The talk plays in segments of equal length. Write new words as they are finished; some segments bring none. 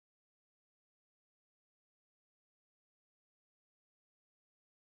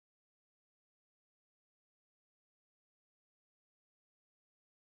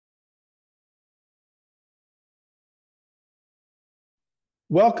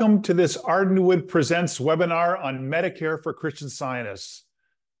Welcome to this Ardenwood Presents webinar on Medicare for Christian Scientists.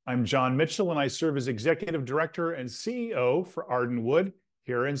 I'm John Mitchell, and I serve as Executive Director and CEO for Ardenwood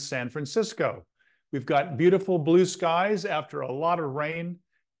here in San Francisco. We've got beautiful blue skies after a lot of rain,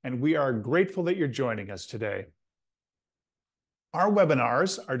 and we are grateful that you're joining us today. Our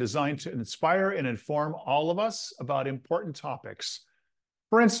webinars are designed to inspire and inform all of us about important topics.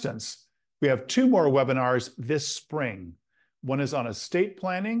 For instance, we have two more webinars this spring. One is on estate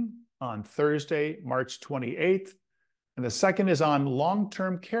planning on Thursday, March 28th, and the second is on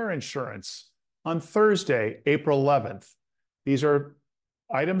long-term care insurance on Thursday, April 11th. These are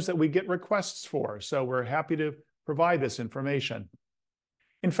items that we get requests for, so we're happy to provide this information.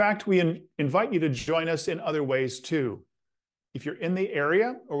 In fact, we invite you to join us in other ways too. If you're in the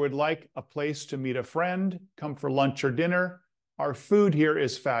area or would like a place to meet a friend, come for lunch or dinner, our food here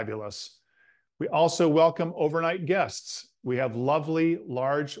is fabulous. We also welcome overnight guests. We have lovely,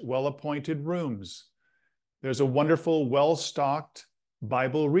 large, well-appointed rooms. There's a wonderful, well-stocked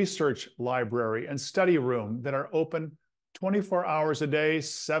Bible research library and study room that are open 24 hours a day,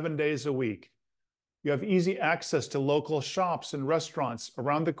 7 days a week. You have easy access to local shops and restaurants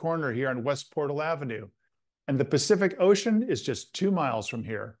around the corner here on West Portal Avenue. And the Pacific Ocean is just 2 miles from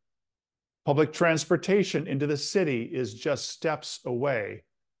here. Public transportation into the city is just steps away.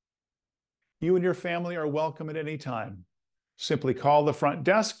 You and your family are welcome at any time. Simply call the front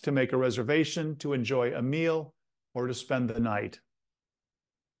desk to make a reservation to enjoy a meal or to spend the night.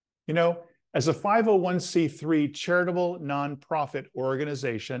 You know, as a 501c3 charitable nonprofit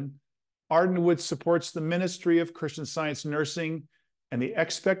organization, Ardenwood supports the ministry of Christian Science nursing and the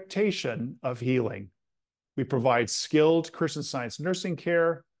expectation of healing. We provide skilled Christian Science nursing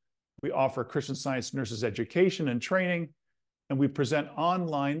care. We offer Christian Science nurses education and training, and we present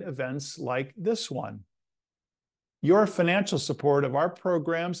online events like this one. Your financial support of our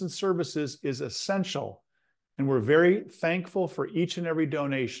programs and services is essential, and we're very thankful for each and every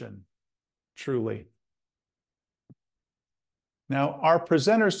donation, truly. Now, our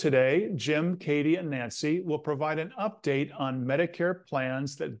presenters today, Jim, Katie, and Nancy, will provide an update on Medicare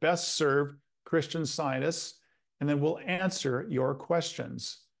plans that best serve Christian Scientists, and then we'll answer your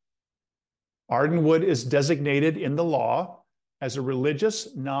questions. Ardenwood is designated in the law as a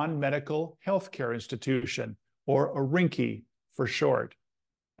religious non-medical healthcare institution, or a RINKI for short.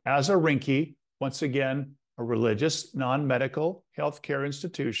 As a RINKI, once again, a religious non-medical healthcare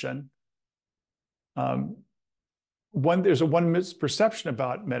institution. There's one misperception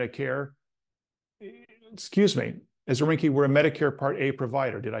about Medicare. Excuse me, as a RINKI, we're a Medicare Part A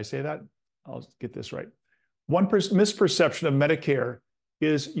provider. Did I say that? I'll get this right. One misperception of Medicare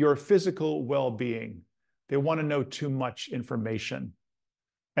is your physical well-being. They want to know too much information.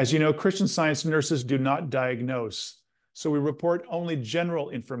 As you know, Christian Science nurses do not diagnose, so we report only general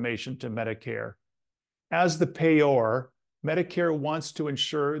information to Medicare. As the payor, Medicare wants to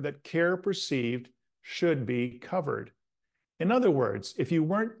ensure that care perceived should be covered. In other words, if you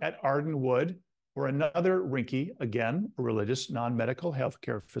weren't at Ardenwood or another RINKI, again, a religious non-medical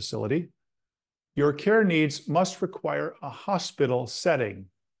healthcare facility, your care needs must require a hospital setting.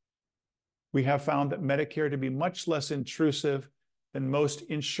 We have found that Medicare to be much less intrusive than most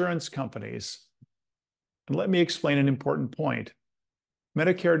insurance companies. And let me explain an important point.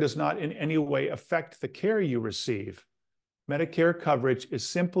 Medicare does not in any way affect the care you receive. Medicare coverage is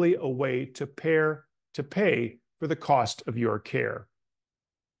simply a way to pay for the cost of your care.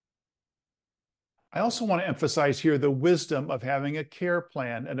 I also want to emphasize here the wisdom of having a care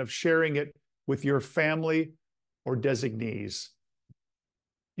plan and of sharing it with your family or designees.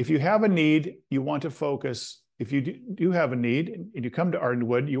 If you have a need, you want to focus. If you do have a need and you come to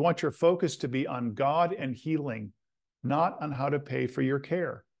Ardenwood, you want your focus to be on God and healing, not on how to pay for your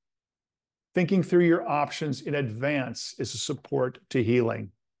care. Thinking through your options in advance is a support to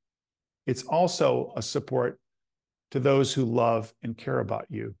healing. It's also a support to those who love and care about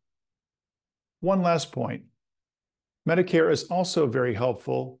you. One last point. Medicare is also very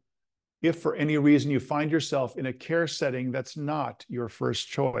helpful if for any reason you find yourself in a care setting that's not your first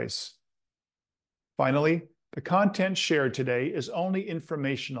choice. Finally, the content shared today is only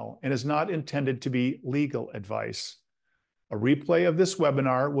informational and is not intended to be legal advice. A replay of this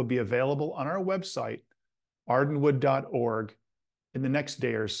webinar will be available on our website, ardenwood.org, in the next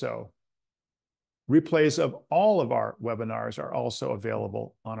day or so. Replays of all of our webinars are also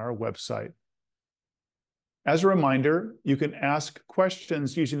available on our website. As a reminder, you can ask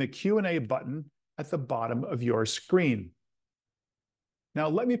questions using the Q&A button at the bottom of your screen. Now,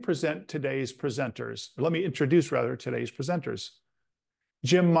 let me introduce today's presenters.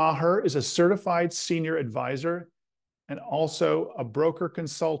 Jim Maher is a certified senior advisor and also a broker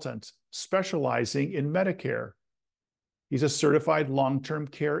consultant specializing in Medicare. He's a certified long-term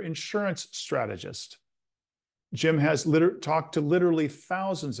care insurance strategist. Jim has talked to literally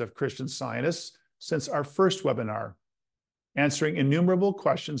thousands of Christian Scientists since our first webinar, answering innumerable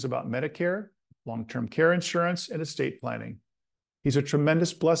questions about Medicare, long-term care insurance, and estate planning. He's a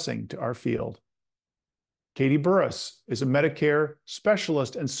tremendous blessing to our field. Katie Burris is a Medicare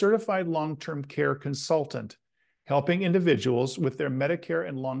specialist and certified long-term care consultant, helping individuals with their Medicare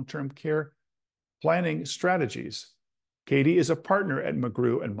and long-term care planning strategies. Katie is a partner at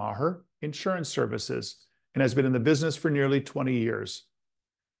McGrew and Maher Insurance Services and has been in the business for nearly 20 years.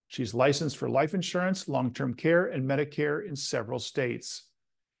 She's licensed for life insurance, long-term care, and Medicare in several states.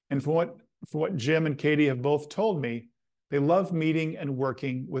 And from what Jim and Katie have both told me, they love meeting and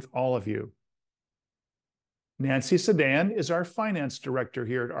working with all of you. Nancy Sedan is our finance director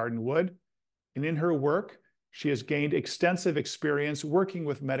here at Ardenwood, and in her work, she has gained extensive experience working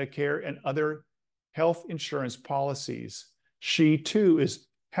with Medicare and other health insurance policies. She, too, is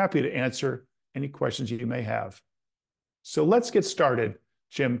happy to answer any questions you may have. So let's get started.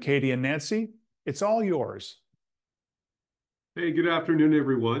 Jim, Katie, and Nancy, it's all yours. Hey, good afternoon,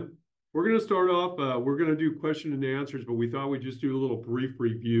 everyone. We're going to start off, we're going to do question and answers, but we thought we'd just do a little brief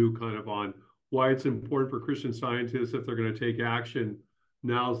review kind of on why it's important for Christian Scientists if they're going to take action.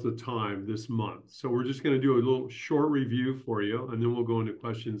 Now's the time this month. So we're just going to do a little short review for you, and then we'll go into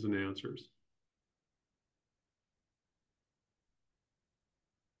questions and answers.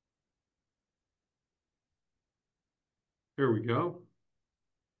 Here we go.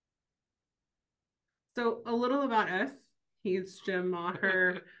 So a little about us. He's Jim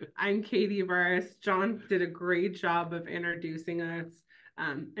Maher. I'm Katie Burris. John did a great job of introducing us.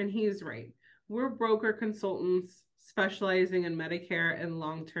 And he's right. We're broker consultants specializing in Medicare and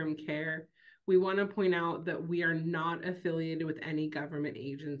long-term care. We want to point out that we are not affiliated with any government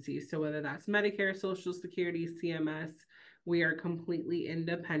agency. So whether that's Medicare, Social Security, CMS, we are completely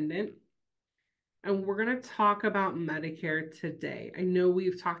independent. And we're going to talk about Medicare today. I know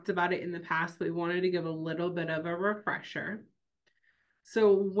we've talked about it in the past, but we wanted to give a little bit of a refresher.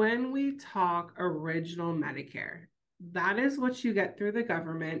 So when we talk original Medicare, that is what you get through the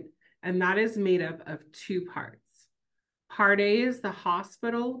government, and that is made up of two parts. Part A is the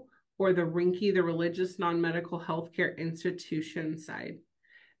hospital or the RINKI, the religious non-medical healthcare institution side.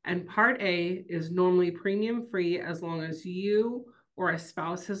 And Part A is normally premium free as long as you or a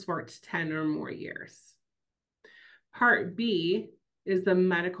spouse has worked 10 or more years. Part B is the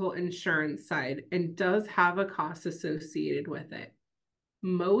medical insurance side and does have a cost associated with it.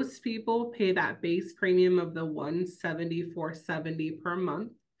 Most people pay that base premium of the $174.70 per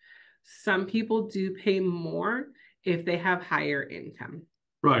month. Some people do pay more if they have higher income.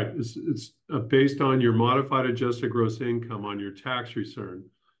 Right. It's based on your modified adjusted gross income on your tax return.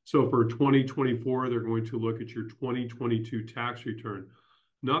 So for 2024, they're going to look at your 2022 tax return.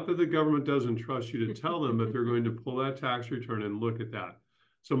 Not that the government doesn't trust you to tell them, but they're going to pull that tax return and look at that.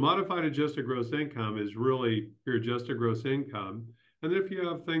 So modified adjusted gross income is really your adjusted gross income. And then if you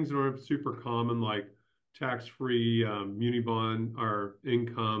have things that aren't super common, like tax-free muni bond or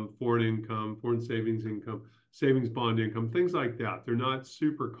income, foreign savings income, savings bond income, things like that, they're not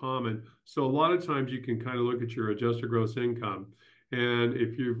super common. So a lot of times you can kind of look at your adjusted gross income. And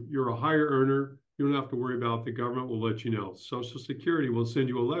if you're a higher earner, you don't have to worry about, the government will let you know. Social Security will send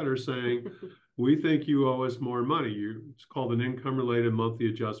you a letter saying, we think you owe us more money. It's called an income-related monthly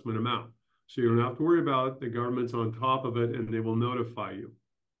adjustment amount. So you don't have to worry about it. The government's on top of it, and they will notify you.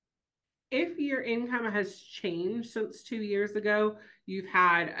 If your income has changed since 2 years ago, you've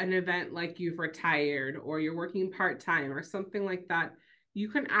had an event like you've retired or you're working part-time or something like that, you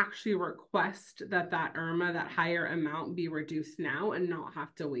can actually request that IRMA, that higher amount, be reduced now and not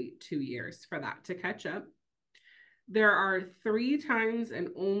have to wait 2 years for that to catch up. There are 3 times and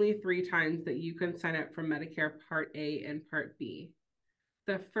only 3 times that you can sign up for Medicare Part A and Part B.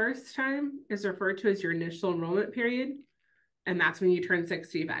 The first time is referred to as your initial enrollment period, and that's when you turn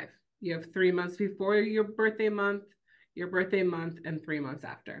 65. You have 3 months before your birthday month, and 3 months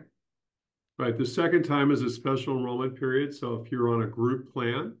after. Right. The second time is a special enrollment period. So if you're on a group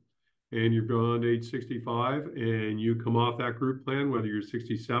plan and you're beyond age 65 and you come off that group plan, whether you're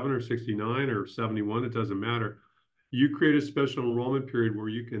 67 or 69 or 71, it doesn't matter. You create a special enrollment period where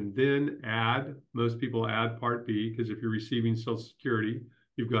you can then add, most people add Part B, because if you're receiving Social Security,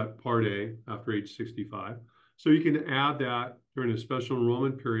 you've got Part A after age 65. So you can add that during a special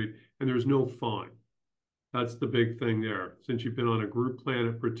enrollment period, and there's no fine. That's the big thing there. Since you've been on a group plan,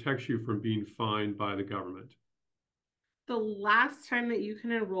 it protects you from being fined by the government. the last time that you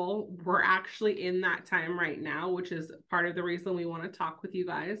can enroll, we're actually in that time right now, which is part of the reason we want to talk with you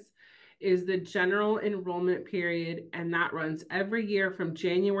guys, is the general enrollment period, and that runs every year from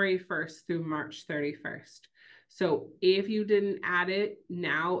January 1st through March 31st. So if you didn't add it,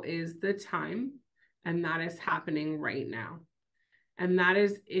 now is the time, and that is happening right now. And that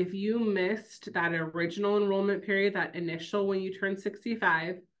is if you missed that original enrollment period, that initial when you turned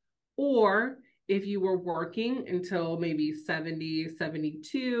 65, or if you were working until maybe 70,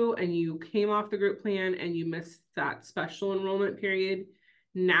 72, and you came off the group plan and you missed that special enrollment period,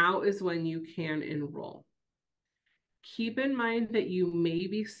 now is when you can enroll. Keep in mind that you may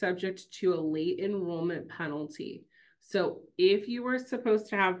be subject to a late enrollment penalty. So if you were supposed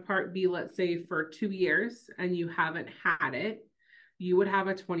to have Part B, let's say for 2 years, and you haven't had it, you would have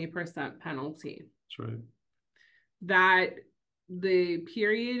a 20% penalty. That's right. That the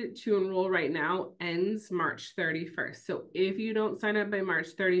period to enroll right now ends March 31st. So if you don't sign up by March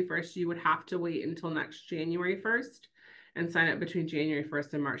 31st, you would have to wait until next January 1st and sign up between January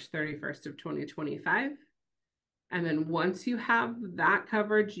 1st and March 31st of 2025. And then once you have that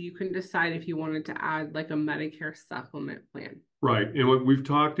coverage, you can decide if you wanted to add like a Medicare supplement plan. Right. And what we've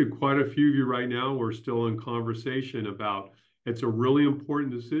talked to quite a few of you right now, we're still in conversation about, it's a really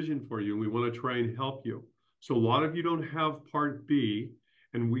important decision for you, and we want to try and help you. So a lot of you don't have Part B,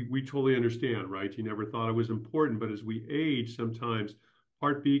 and we totally understand, right? You never thought it was important, but as we age, sometimes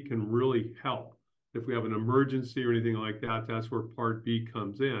Part B can really help. If we have an emergency or anything like that, that's where Part B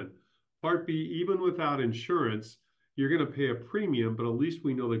comes in. Part B, even without insurance, you're going to pay a premium, but at least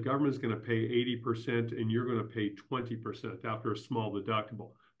we know the government's going to pay 80% and you're going to pay 20% after a small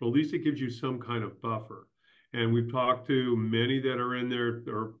deductible. But at least it gives you some kind of buffer. And we've talked to many that are in their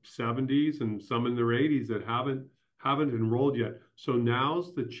 70s and some in their 80s that haven't enrolled yet. So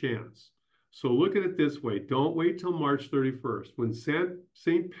now's the chance. So look at it this way. Don't wait till March 31st. When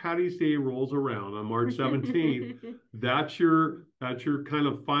St. Patty's Day rolls around on March 17th, that's your kind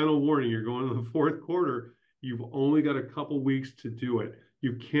of final warning. You're going to the fourth quarter. You've only got a couple weeks to do it.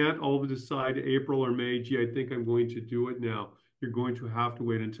 You can't all decide April or May, gee, I think I'm going to do it now. You're going to have to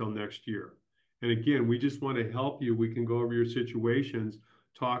wait until next year. And again, we just want to help you. We can go over your situations,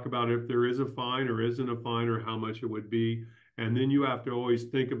 talk about if there is a fine or isn't a fine or how much it would be. And then you have to always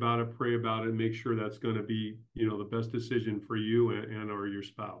think about it, pray about it, and make sure that's going to be, the best decision for you and or your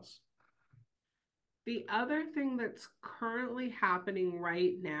spouse. The other thing that's currently happening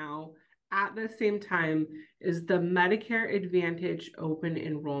right now at the same time is the Medicare Advantage open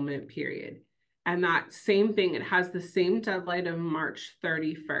enrollment period. And that same thing, it has the same deadline of March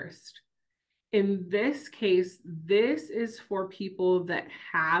 31st. In this case, this is for people that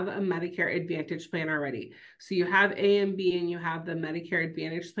have a Medicare Advantage plan already. So you have A and B and you have the Medicare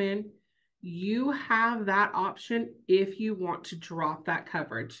Advantage plan. You have that option if you want to drop that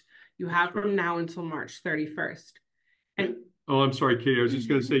coverage. You have from now until March 31st. And oh, I'm sorry, Katie. I was just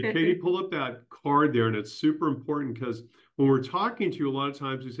going to say, Katie, pull up that card there. And it's super important because when we're talking to you, a lot of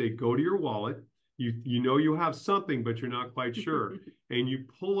times we say, go to your wallet. You know you have something, but you're not quite sure. And you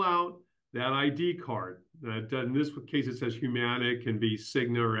pull out that ID card. In this case, it says Humana. It can be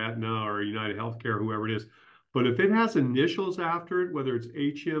Cigna or Aetna or United Healthcare, whoever it is. But if it has initials after it, whether it's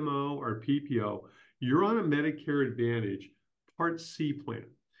HMO or PPO, you're on a Medicare Advantage Part C plan.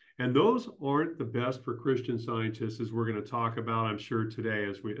 And those aren't the best for Christian Scientists, as we're going to talk about, I'm sure, today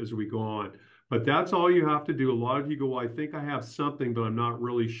as we go on. But that's all you have to do. A lot of you go, well, I think I have something, but I'm not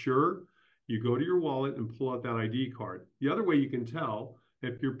really sure. You go to your wallet and pull out that ID card. The other way you can tell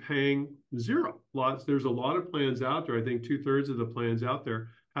if you're paying zero. There's a lot of plans out there. I think 2/3 of the plans out there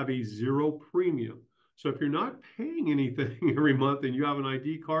have a zero premium. So if you're not paying anything every month and you have an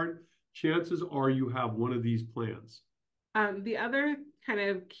ID card, chances are you have one of these plans. The other kind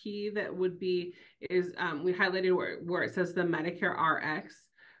of key that would be is we highlighted where it says the Medicare RX,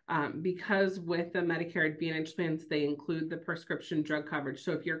 because with the Medicare Advantage plans, they include the prescription drug coverage.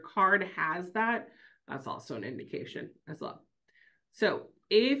 So if your card has that, that's also an indication as well. So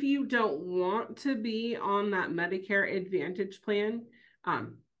if you don't want to be on that Medicare Advantage plan,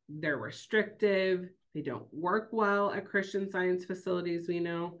 they're restrictive, they don't work well at Christian Science facilities, we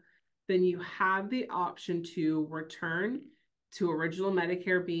know, then you have the option to return to original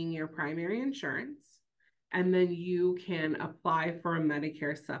Medicare being your primary insurance, and then you can apply for a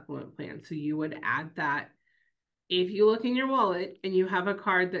Medicare supplement plan. So you would add that. If you look in your wallet and you have a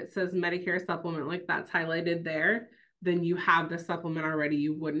card that says Medicare supplement, like that's highlighted there, then you have the supplement already.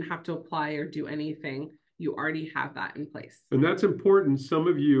 You wouldn't have to apply or do anything. You already have that in place. And that's important. Some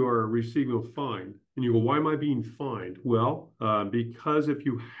of you are receiving a fine, and you go, why am I being fined? Well, because if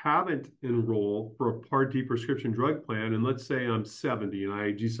you haven't enrolled for a Part D prescription drug plan, and let's say I'm 70 and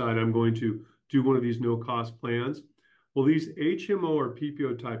I decide I'm going to do one of these no-cost plans, well, these HMO or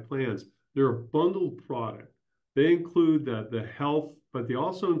PPO type plans, they're a bundled product. They include the health, but they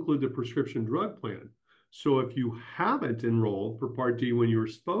also include the prescription drug plan. So if you haven't enrolled for Part D when you were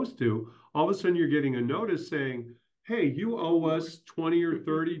supposed to, all of a sudden you're getting a notice saying, hey, you owe us $20 or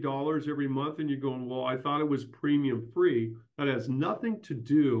 $30 every month. And you're going, well, I thought it was premium free. That has nothing to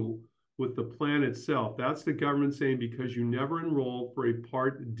do with the plan itself. That's the government saying because you never enrolled for a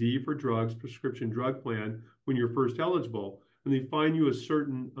Part D for drugs, prescription drug plan, when you're first eligible, and they fine you a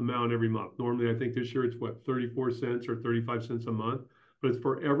certain amount every month. Normally, I think this year it's what, 34 cents or 35 cents a month, but it's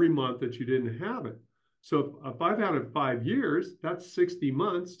for every month that you didn't have it. So if I've had it 5 years, that's 60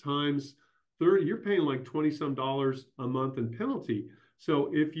 months times 30, you're paying like 20 some dollars a month in penalty.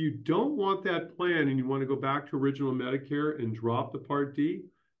 So if you don't want that plan and you want to go back to original Medicare and drop the Part D,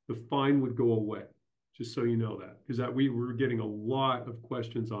 the fine would go away. Just so you know that, because that we were getting a lot of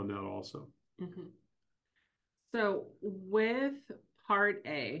questions on that also. Mm-hmm. So with Part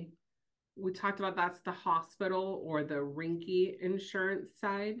A, we talked about that's the hospital or the Rinky insurance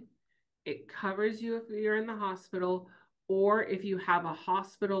side. It covers you if you're in the hospital or if you have a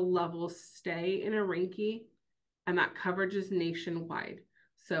hospital level stay in a Rinky, and that coverage is nationwide.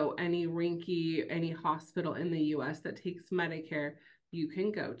 So any Rinky, any hospital in the US that takes Medicare, you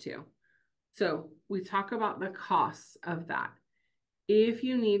can go to. So we talk about the costs of that. If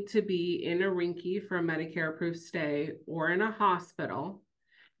you need to be in a Rinky for a Medicare approved stay or in a hospital,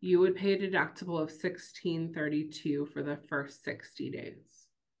 you would pay a deductible of $1,632 for the first 60 days.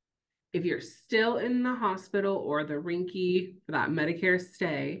 If you're still in the hospital or the Rinky for that Medicare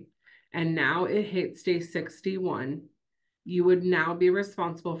stay, and now it hits day 61, you would now be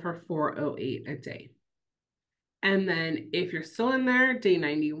responsible for $408 a day. And then if you're still in there, day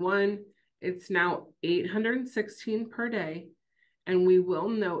 91, it's now $816 per day. And we will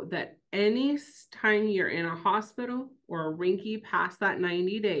note that any time you're in a hospital or a Rinky past that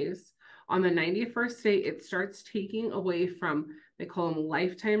 90 days, on the 91st day, it starts taking away from, they call them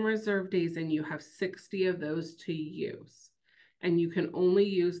lifetime reserve days, and you have 60 of those to use. And you can only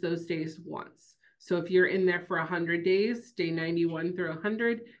use those days once. So if you're in there for 100 days, day 91 through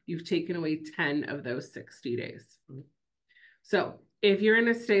 100, you've taken away 10 of those 60 days. So if you're in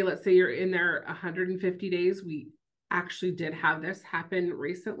a stay, let's say you're in there 150 days, we actually did have this happen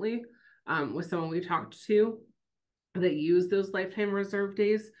recently with someone we talked to that used those lifetime reserve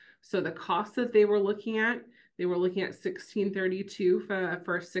days. So the cost that they were looking at $1,632 for the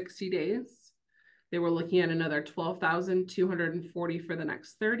first 60 days. They were looking at another $12,240 for the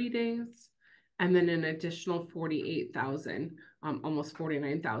next 30 days. And then an additional $48,000, almost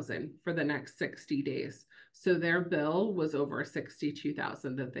 $49,000 for the next 60 days. So their bill was over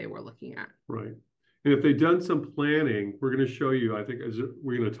 $62,000 that they were looking at. Right. And if they've done some planning, we're going to show you, I think, as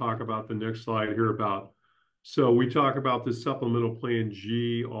we're going to talk about the next slide here about. So we talk about the supplemental plan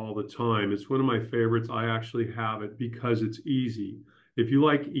G all the time. It's one of my favorites. I actually have it because it's easy. If you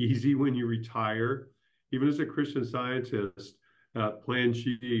like easy when you retire, even as a Christian Scientist, plan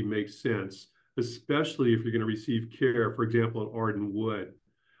G makes sense, especially if you're going to receive care, for example, at Arden would.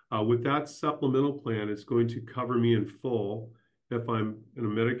 With that supplemental plan, it's going to cover me in full if I'm in a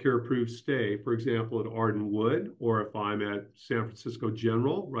Medicare approved stay, for example, at Arden would, or if I'm at San Francisco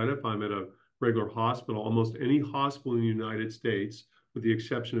General, right? If I'm at a regular hospital, almost any hospital in the United States, with the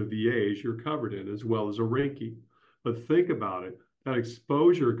exception of VAs, you're covered in, as well as a Rinky. But think about it, that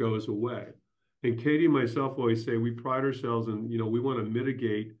exposure goes away. And Katie and myself always say we pride ourselves in, we want to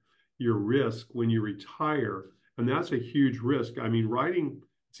mitigate your risk when you retire. And that's a huge risk. I mean,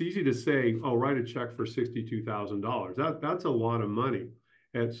 it's easy to say, oh, write a check for $62,000. That's a lot of money.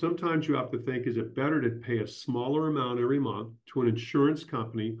 And sometimes you have to think, is it better to pay a smaller amount every month to an insurance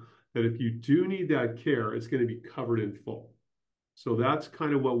company that if you do need that care, it's going to be covered in full. So that's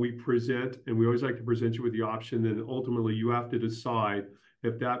kind of what we present. And we always like to present you with the option. And ultimately, you have to decide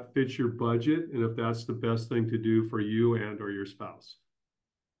if that fits your budget and if that's the best thing to do for you and or your spouse.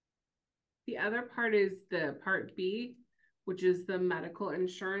 The other part is the Part B, which is the medical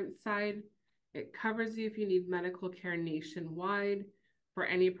insurance side. It covers you if you need medical care nationwide for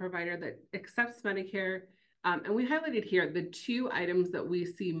any provider that accepts Medicare. And we highlighted here the two items that we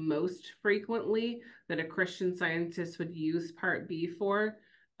see most frequently that a Christian Scientist would use Part B for.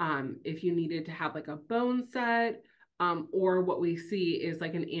 If you needed to have like a bone set, or what we see is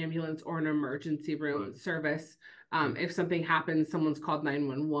like an ambulance or an emergency room service. If something happens, someone's called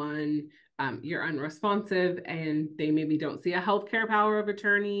 911, you're unresponsive and they maybe don't see a healthcare power of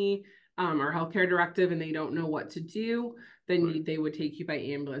attorney or healthcare directive and they don't know what to do, then they would take you by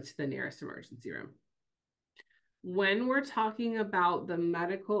ambulance to the nearest emergency room. When we're talking about the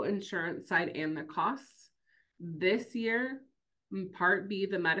medical insurance side and the costs, this year, Part B,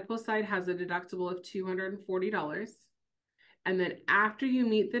 the medical side has a deductible of $240. And then after you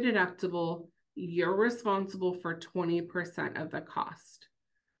meet the deductible, you're responsible for 20% of the cost.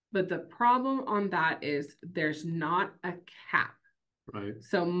 But the problem on that is there's not a cap. Right.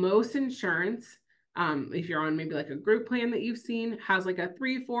 So most insurance, if you're on maybe like a group plan that you've seen, has like a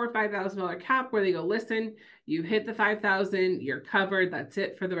 $3,000, $4,000, $5,000 cap where they go, listen, you hit the 5,000, you're covered. That's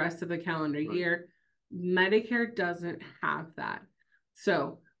it for the rest of the calendar year. Medicare doesn't have that.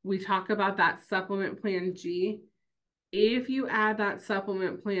 So we talk about that supplement plan G. If you add that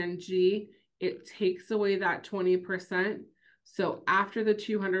supplement plan G, it takes away that 20%. So after the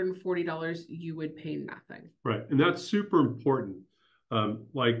 $240, you would pay nothing. Right. And that's super important.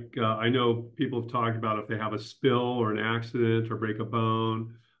 I know people have talked about if they have a spill or an accident or break a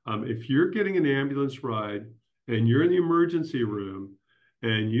bone, if you're getting an ambulance ride and you're in the emergency room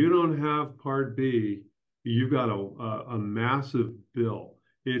and you don't have Part B, you've got a massive bill.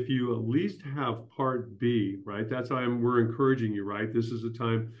 If you at least have Part B, right, that's why we're encouraging you, right? This is a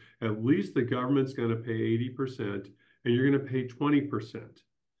time, at least the government's going to pay 80% and you're going to pay 20%.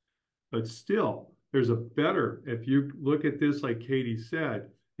 But still, there's a better, if you look at this, like Katie said,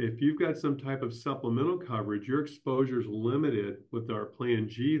 if you've got some type of supplemental coverage, your exposure is limited with our Plan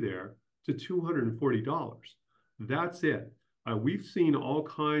G there to $240. That's it. We've seen all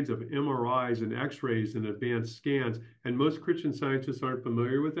kinds of MRIs and X-rays and advanced scans, and most Christian Scientists aren't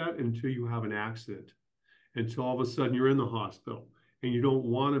familiar with that until you have an accident, until all of a sudden you're in the hospital and you don't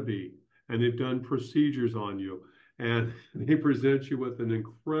want to be, and they've done procedures on you, and they present you with an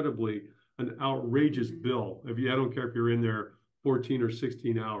outrageous bill. I don't care if you're in there 14 or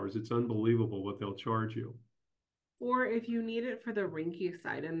 16 hours, it's unbelievable what they'll charge you. Or if you need it for the Rinky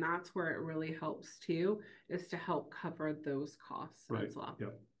side, and that's where it really helps too, is to help cover those costs as well.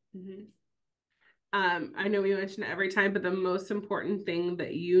 Yep. I know we mention it every time, but the most important thing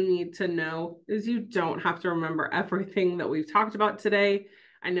that you need to know is you don't have to remember everything that we've talked about today.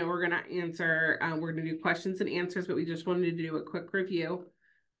 I know we're going to answer, we're going to do questions and answers, but we just wanted to do a quick review.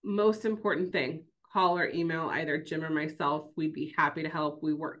 Most important thing, call or email either Jim or myself. We'd be happy to help.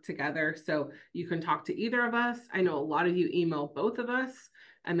 We work together, so you can talk to either of us. I know a lot of you email both of us,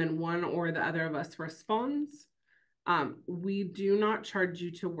 and then one or the other of us responds. We do not charge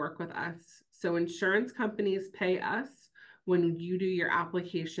you to work with us. So insurance companies pay us when you do your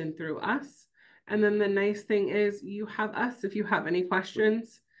application through us. And then the nice thing is you have us if you have any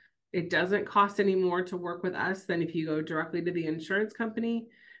questions. It doesn't cost any more to work with us than if you go directly to the insurance company,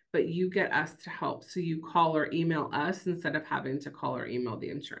 but you get us to help. So you call or email us instead of having to call or email the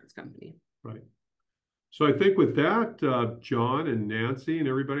insurance company. Right. So I think with that, John and Nancy and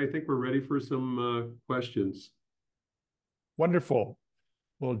everybody, I think we're ready for some questions. Wonderful.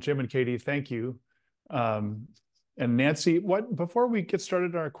 Well, Jim and Katie, thank you. And Nancy, before we get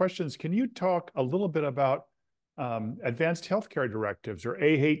started on our questions, can you talk a little bit about advanced healthcare directives, or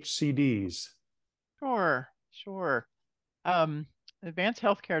AHCDs? Sure. Advanced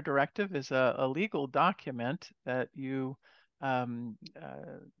Healthcare Directive is a legal document that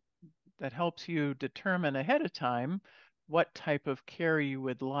that helps you determine ahead of time what type of care you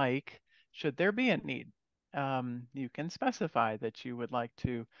would like should there be a need. You can specify that you would like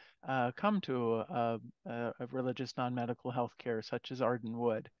to come to a religious non-medical healthcare such as Arden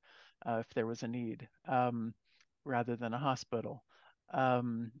would if there was a need, rather than a hospital.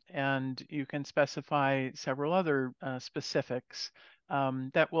 And you can specify several other specifics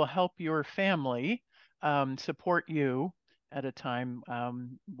that will help your family support you at a time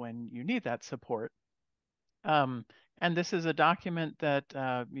when you need that support. And this is a document that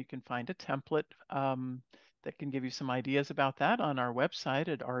you can find a template that can give you some ideas about that on our website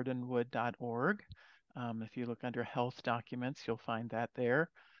at ardenwood.org. If you look under health documents, you'll find that there.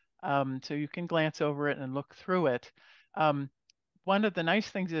 So you can glance over it and look through it. One of the nice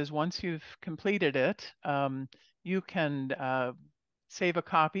things is once you've completed it, you can save a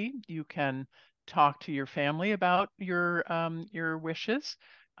copy. You can talk to your family about your wishes.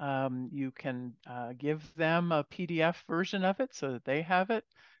 You can give them a PDF version of it so that they have it.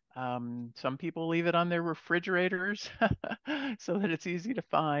 Some people leave it on their refrigerators so that it's easy to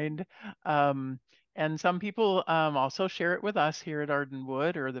find. And some people also share it with us here at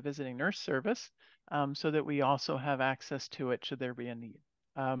Ardenwood or the Visiting Nurse Service so that we also have access to it should there be a need.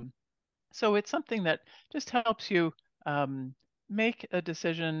 So it's something that just helps you make a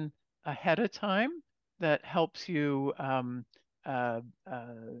decision ahead of time that helps you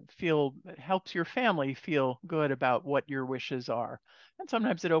helps your family feel good about what your wishes are. And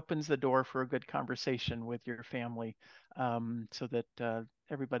sometimes it opens the door for a good conversation with your family, so that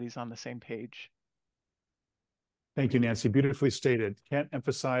everybody's on the same page. Thank you, Nancy. Beautifully stated. Can't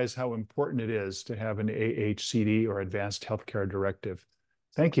emphasize how important it is to have an AHCD or Advanced Healthcare Directive.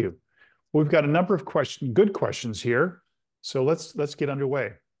 Thank you. Well, we've got a number of good questions here. So let's get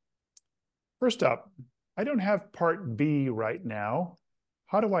underway. First up, I don't have Part B right now.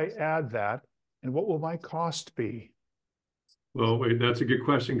 How do I add that? And what will my cost be? Well, wait, that's a good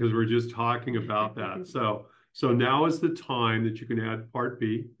question because we're just talking about that. So now is the time that you can add Part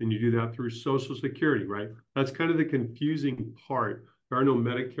B, and you do that through Social Security, right? That's kind of the confusing part. There are no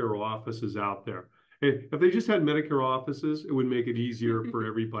Medicare offices out there. If they just had Medicare offices, it would make it easier for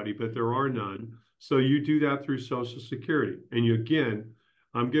everybody, but there are none. So you do that through Social Security. And you, again,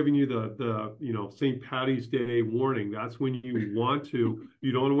 I'm giving you the St. Patty's Day warning. That's when you want to.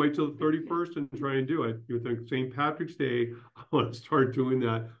 You don't want to wait till the 31st and try and do it. You think St. Patrick's Day, I want to start doing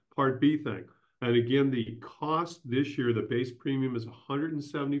that Part B thing. And again, the cost this year, the base premium is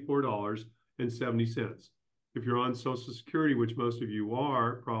 $174.70. If you're on Social Security, which most of you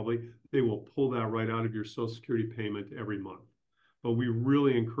are probably, they will pull that right out of your Social Security payment every month. But we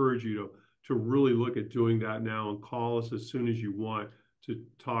really encourage you to really look at doing that now and call us as soon as you want to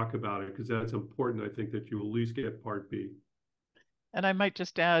talk about it, because that's important, I think, that you at least get Part B. And I might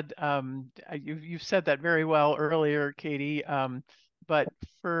just add, you've said that very well earlier, Katie, but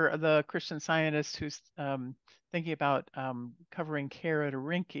for the Christian Scientist who's thinking about covering care at a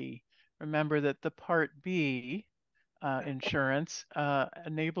Rinky, remember that the Part B insurance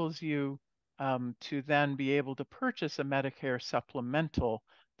enables you to then be able to purchase a Medicare supplemental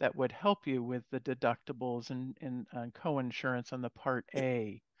that would help you with the deductibles and co-insurance on the Part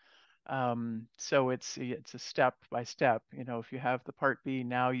A. So it's a step by step. If you have the Part B,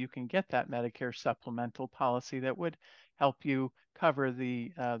 now you can get that Medicare supplemental policy that would help you cover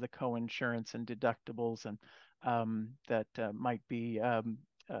the co-insurance and deductibles, and that might be an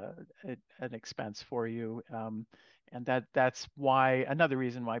expense for you. And that's why, another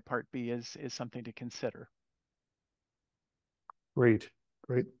reason why Part B is something to consider. Great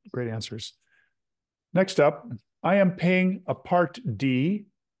answers. Next up, I am paying a Part D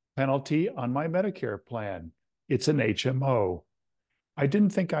penalty on my Medicare plan. It's an HMO. I didn't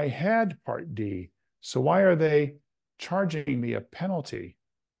think I had Part D, so why are they charging me a penalty?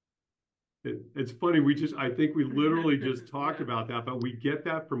 It's funny, I think we literally just talked about that, but we get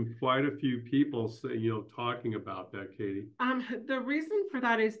that from quite a few people talking about that, Katie. The reason for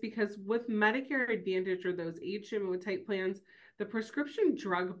that is because with Medicare Advantage or those HMO type plans, the prescription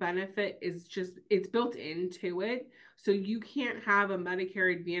drug benefit it's built into it. So you can't have a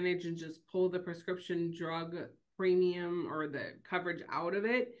Medicare Advantage and just pull the prescription drug premium or the coverage out of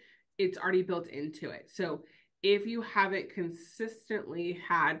it. It's already built into it. So if you haven't consistently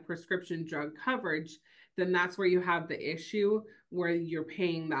had prescription drug coverage, then that's where you have the issue where you're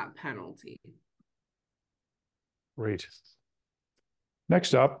paying that penalty. Great.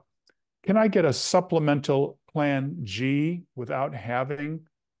 Next up, can I get a supplemental Plan G without having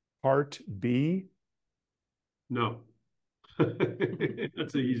Part B? No.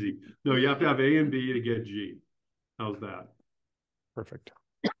 That's easy. No, you have to have A and B to get G. How's that? Perfect.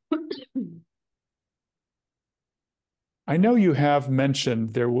 I know you have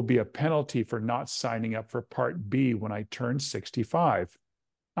mentioned there will be a penalty for not signing up for Part B when I turn 65.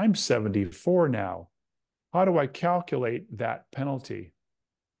 I'm 74 now. How do I calculate that penalty?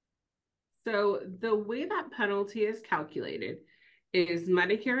 So the way that penalty is calculated is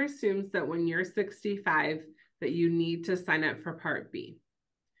Medicare assumes that when you're 65, that you need to sign up for Part B.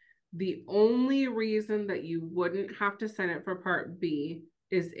 The only reason that you wouldn't have to sign up for Part B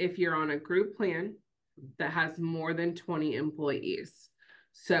is if you're on a group plan that has more than 20 employees.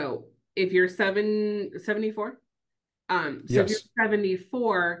 So if you're 74, Yes. If you're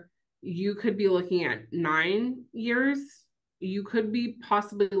 74, you could be looking at 9 years. You could be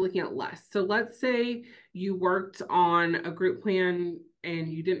possibly looking at less. So let's say you worked on a group plan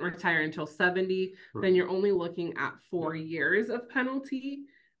and you didn't retire until 70, then you're only looking at 4 years of penalty.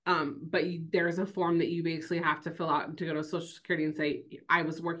 But there's a form that you basically have to fill out to go to Social Security and say, I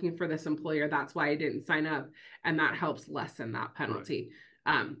was working for this employer, that's why I didn't sign up. And that helps lessen that penalty.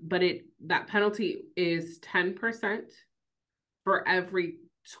 But that penalty is 10% for every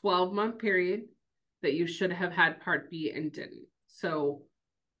 12-month period that you should have had Part B and didn't. So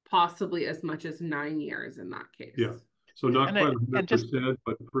possibly as much as 9 years in that case. Yeah. So not quite 100%,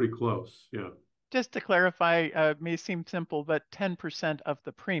 but pretty close. Yeah. just to clarify, may seem simple, but 10% of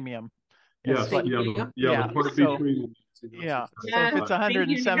the premium. Yes, Thank yeah, you. the Part B So premium. yeah, so if Yes, it's thank you,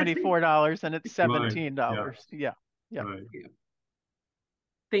 Nancy. $174 and it's Right, $17, yeah. yeah. Right.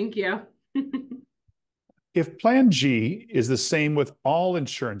 Thank you. If Plan G is the same with all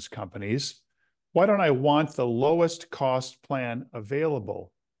insurance companies, why don't I want the lowest cost plan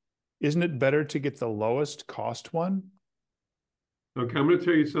available? Isn't it better to get the lowest cost one? Okay, I'm going to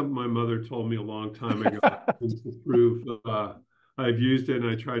tell you something my mother told me a long time ago. To prove I've used it and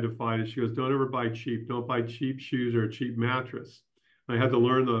I tried to fight it. She goes, "Don't ever buy cheap. Don't buy cheap shoes or a cheap mattress." I had to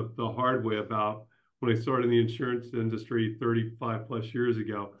learn the hard way about when I started in the insurance industry 35 plus years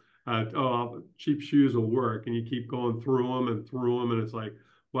ago. Cheap shoes will work, and you keep going through them, and it's like,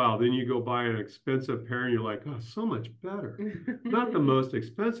 wow. Then you go buy an expensive pair, and you're like, oh, so much better. Not the most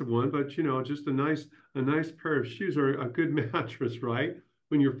expensive one, but just a nice pair of shoes or a good mattress, right?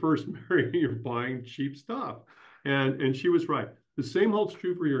 When you're first married, you're buying cheap stuff. And she was right. The same holds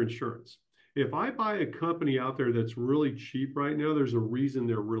true for your insurance. If I buy a company out there that's really cheap right now, there's a reason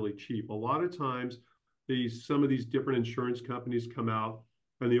they're really cheap. A lot of times, some of these different insurance companies come out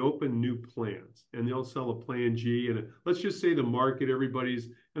and they open new plans and they'll sell a plan G. And let's just say the market, everybody's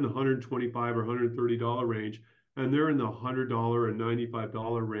in the $125 or $130 range, and they're in the $100 and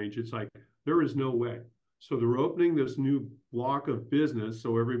 $95 range. It's like, there is no way. So they're opening this new block of business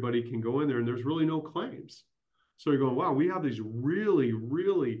so everybody can go in there and there's really no claims. So you're going, wow, we have these really,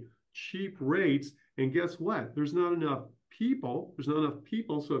 really cheap rates. And guess what? There's not enough people.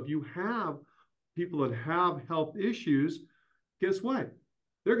 So if you have people that have health issues, guess what?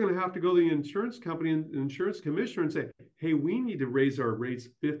 They're going to have to go to the insurance company and insurance commissioner and say, hey, we need to raise our rates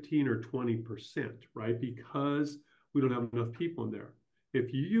 15 or 20%, right? Because we don't have enough people in there.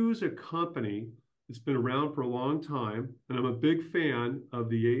 If you use a company that's been around for a long time, and I'm a big fan of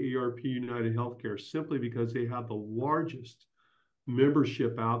the AARP United Healthcare simply because they have the largest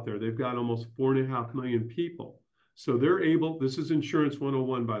membership out there. They've got almost 4.5 million people. So they're able, this is Insurance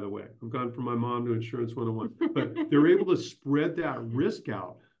 101, by the way. I've gone from my mom to Insurance 101, but they're able to spread that risk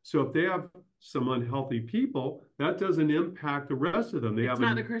out. So if they have some unhealthy people, that doesn't impact the rest of them. It's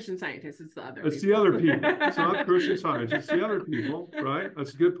not the Christian Scientists, it's the other people. It's the other people. It's not Christian Scientists, it's the other people, right?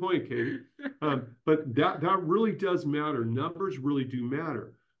 That's a good point, Katie. But that really does matter. Numbers really do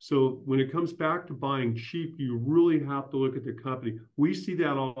matter. So when it comes back to buying cheap, you really have to look at the company. We see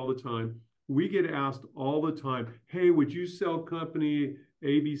that all the time. We get asked all the time, hey, would you sell company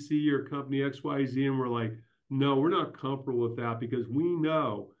ABC or company XYZ? And we're like, no, we're not comfortable with that because we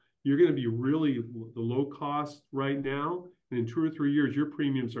know you're going to be really the low cost right now. And in 2 or 3 years, your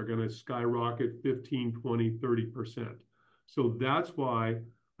premiums are going to skyrocket 15, 20, 30%. So that's why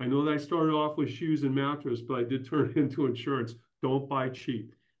I know that I started off with shoes and mattress, but I did turn it into insurance. Don't buy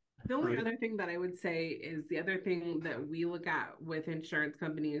cheap. The only other thing that I would say is the other thing that we look at with insurance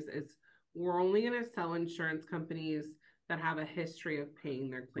companies is we're only going to sell insurance companies that have a history of paying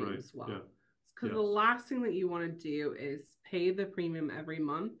their claims well. Because the last thing that you want to do is pay the premium every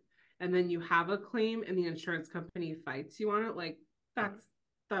month and then you have a claim and the insurance company fights you on it. Like that's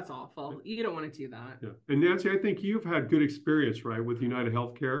awful. You don't want to do that. Yeah. And Nancy, I think you've had good experience, right, with United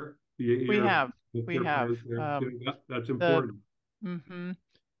Healthcare? We have. That's important.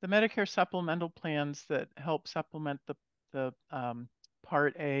 The Medicare supplemental plans that help supplement the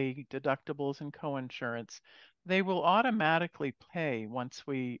Part A deductibles and coinsurance, they will automatically pay once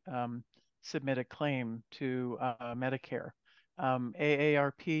we submit a claim to Medicare.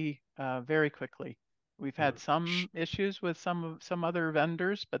 AARP very quickly. We've had some issues with some other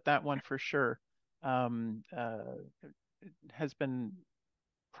vendors, but that one for sure has been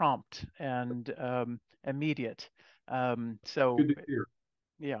prompt and immediate. So good to hear.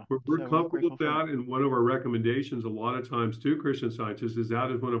 Yeah, we're comfortable with that. And one of our recommendations a lot of times to Christian Scientists is that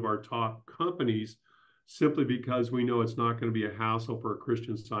is one of our top companies, simply because we know it's not going to be a hassle for a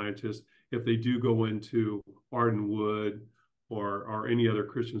Christian Scientist if they do go into Arden Wood or any other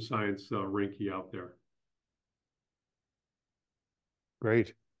Christian Science Rinky out there.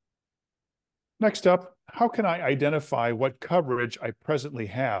 Great. Next up, how can I identify what coverage I presently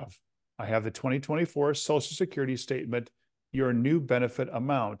have? I have the 2024 Social Security statement, your new benefit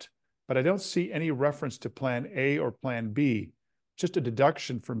amount, but I don't see any reference to Plan A or Plan B, just a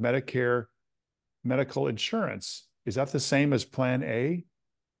deduction for Medicare medical insurance. Is that the same as Plan A?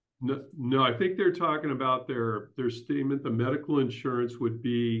 No, I think they're talking about their statement. The medical insurance would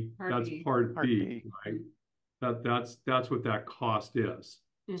be Part B, right? That's what that cost is.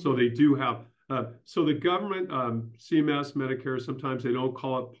 So they do have. So the government, CMS, Medicare, sometimes they don't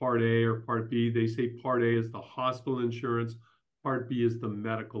call it Part A or Part B. They say Part A is the hospital insurance. Part B is the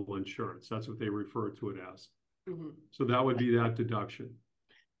medical insurance. That's what they refer to it as. Mm-hmm. So that would be that deduction.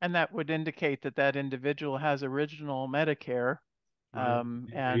 And that would indicate that that individual has original Medicare.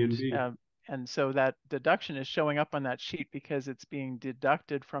 Right. And so that deduction is showing up on that sheet because it's being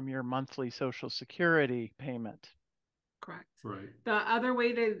deducted from your monthly Social Security payment. Correct. Right. The other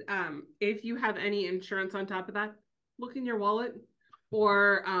way to, if you have any insurance on top of that, look in your wallet.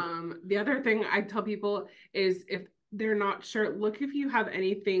 Or the other thing I tell people is if they're not sure, look if you have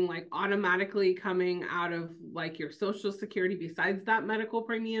anything like automatically coming out of like your Social Security besides that medical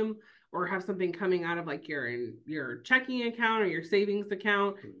premium, or have something coming out of like your checking account or your savings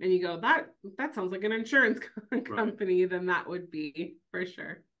account, and you go, that sounds like an insurance company, then that would be for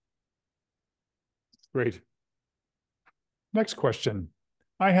sure. Great. Next question.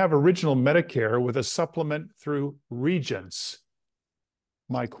 I have original Medicare with a supplement through Regents.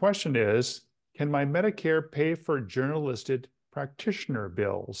 My question is, can my Medicare pay for journalisted practitioner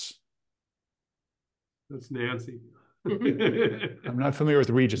bills? That's Nancy. I'm not familiar with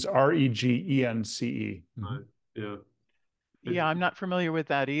Regents, R-E-G-E-N-C-E. Yeah. Yeah, I'm not familiar with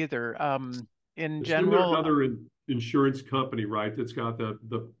that either. In general, there's another insurance company, right, that's got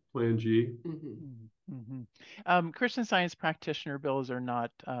the Plan G. Christian Science practitioner bills are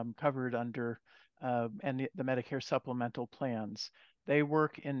not covered under the Medicare supplemental plans. They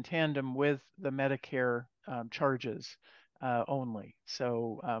work in tandem with the Medicare charges only.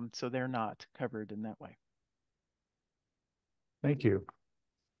 So they're not covered in that way. Thank you.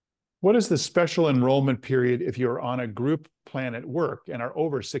 What is the special enrollment period if you're on a group plan at work and are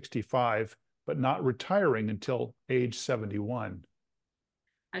over 65, but not retiring until age 71?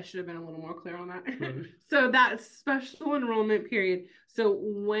 I should have been a little more clear on that. So that special enrollment period. So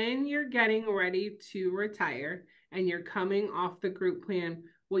when you're getting ready to retire and you're coming off the group plan,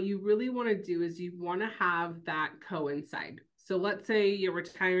 what you really want to do is you want to have that coincide. So let's say you're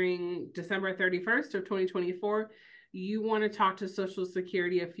retiring December 31st of 2024. You want to talk to Social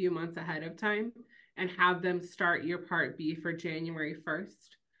Security a few months ahead of time and have them start your Part B for January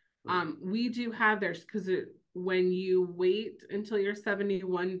 1st. We do have theirs because when you wait until you're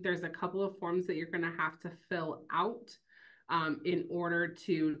 71, there's a couple of forms that you're going to have to fill out in order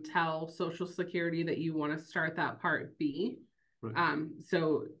to tell Social Security that you want to start that Part B. And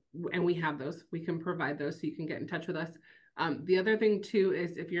we have those. We can provide those so you can get in touch with us. The other thing too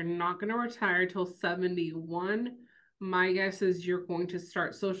is if you're not going to retire till 71, my guess is you're going to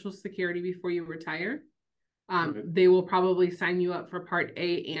start Social Security before you retire. They will probably sign you up for Part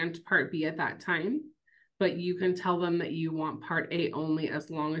A and Part B at that time, but you can tell them that you want Part A only as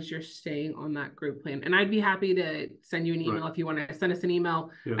long as you're staying on that group plan. And I'd be happy to send you an email. If you want to send us an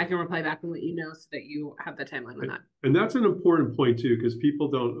email, I can reply back and let you know so that you have the timeline on that. And that's an important point too, because people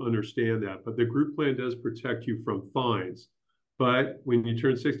don't understand that, but the group plan does protect you from fines. But when you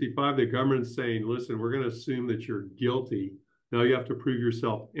turn 65, the government's saying, listen, we're going to assume that you're guilty. Now you have to prove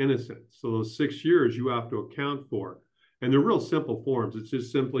yourself innocent. So those 6 years you have to account for. And they're real simple forms. It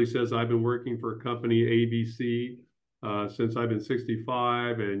just simply says, I've been working for company ABC since I've been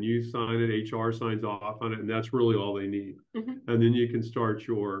 65, and you sign it, HR signs off on it, and that's really all they need. And then you can start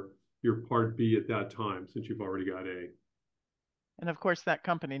your Part B at that time, since you've already got A. And of course, that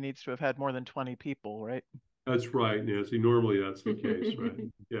company needs to have had more than 20 people, right? That's right, Nancy. Normally that's the case, right?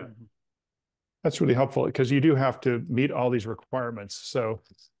 Yeah. That's really helpful because you do have to meet all these requirements. So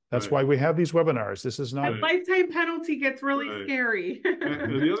that's why we have these webinars. This is not that lifetime penalty gets really scary.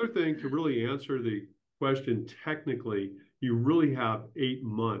 And the other thing, to really answer the question technically, you really have 8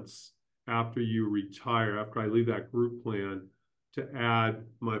 months after you retire, after I leave that group plan, to add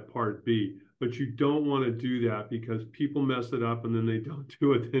my Part B. But you don't want to do that because people mess it up and then they don't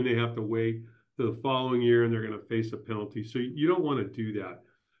do it. Then they have to wait to the following year and they're going to face a penalty. So you don't want to do that.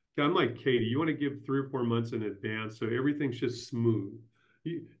 I'm like Katie, you want to give 3 or 4 months in advance so everything's just smooth.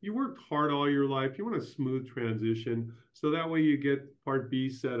 You worked hard all your life. You want a smooth transition. So that way you get Part B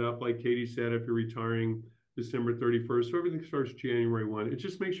set up, like Katie said, if you're retiring December 31st. So everything starts January 1. It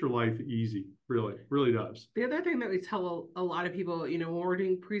just makes your life easy, really does. The other thing that we tell a lot of people, when we're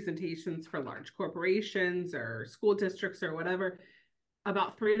doing presentations for large corporations or school districts or whatever,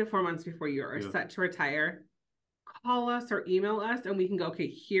 about 3 to 4 months before you are set to retire, call us or email us and we can go, okay,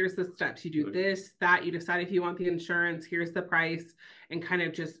 here's the steps. You do this, that, you decide if you want the insurance, here's the price, and kind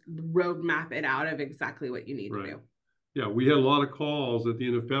of just roadmap it out of exactly what you need to do. Yeah, we had a lot of calls at the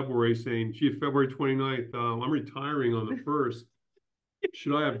end of February saying, gee, February 29th, I'm retiring on the 1st.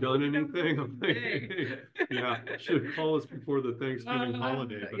 Should I have done anything? I'm like, should have called us before the Thanksgiving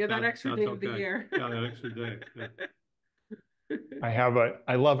holiday. But that extra day of the year. Yeah, that extra day.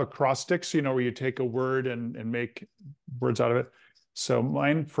 I love acrostics, where you take a word and make words out of it. So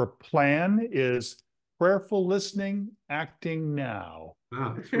mine for plan is prayerful listening, acting now.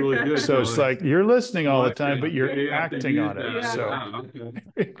 Wow, it's really good. So it's like you're listening all the time, but you're you have to acting use on it. that. So Wow, okay.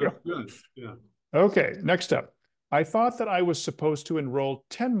 That's good. Yeah. okay, next up. I thought that I was supposed to enroll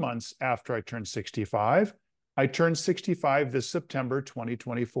 10 months after I turned 65. I turned 65 this September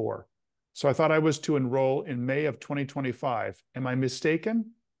 2024. So I thought I was to enroll in May of 2025. Am I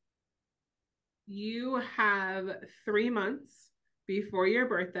mistaken? You have 3 months before your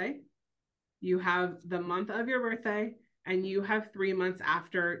birthday. You have the month of your birthday, and you have 3 months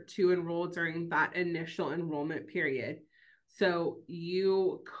after to enroll during that initial enrollment period. So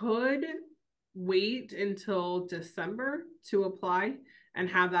you could wait until December to apply and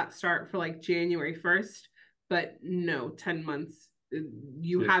have that start for like January 1st, but no, 10 months.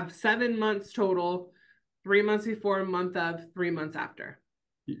 You have 7 months total, 3 months before, month of, 3 months after.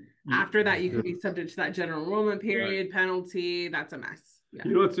 After that, you can be subject to that general enrollment period, penalty. That's a mess. Yeah.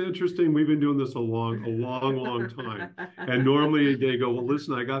 You know, it's interesting. We've been doing this a long time. And normally they go, well,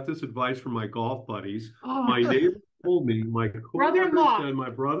 listen, I got this advice from my golf buddies. Oh. My neighbor told me, my brother-in-law said, my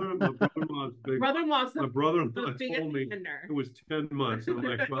brother-in-law's my brother-in-law told me it was 10 months. I'm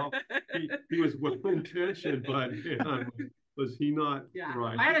like, well, he was well intentioned, but yeah, was he not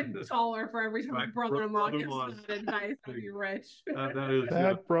right? I had a dollar for every time my brother-in-law gives that advice. I'd be rich.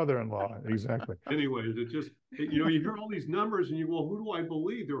 That brother-in-law, exactly. Anyways, it just, you know, you hear all these numbers and you go, well, who do I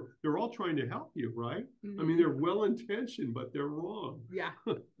believe? They're all trying to help you, right? I mean, they're well-intentioned, but they're wrong. Yeah.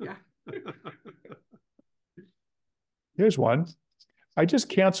 Here's one. I just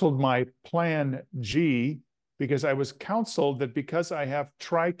canceled my Plan G because I was counseled that because I have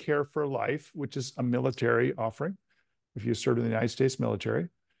TRICARE for Life, which is a military offering, if you serve in the United States military,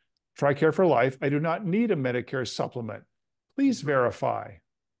 TRICARE for Life, I do not need a Medicare supplement. Please verify.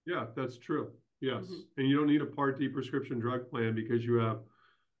 Yeah, that's true. Yes. And you don't need a Part D prescription drug plan because you have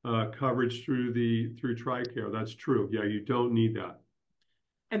coverage through TRICARE. That's true. Yeah, you don't need that.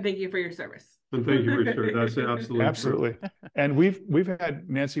 And thank you for your service. And thank you for your service. That's absolutely true. And we've had,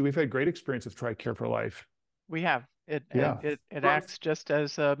 Nancy, we've had great experience with TRICARE for Life. We have. It acts just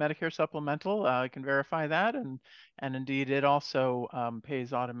as a Medicare supplemental. I can verify that, and indeed it also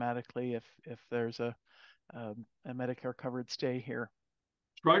pays automatically if there's a Medicare covered stay here.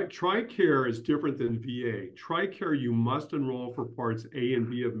 TRICARE is different than VA. TRICARE, you must enroll for Parts A and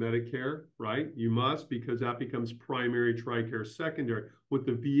B of Medicare, right? You must, because that becomes primary, TRICARE secondary. With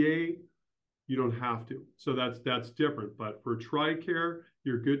the VA, you don't have to. So that's different. But for TRICARE,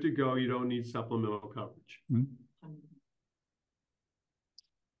 you're good to go. You don't need supplemental coverage.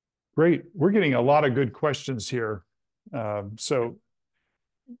 Great. We're getting a lot of good questions here. So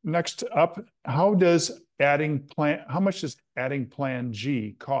next up, how much does adding Plan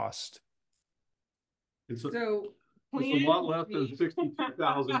G cost? It's a lot less than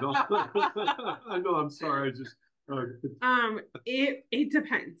 $62,000. I know, I'm sorry. I just it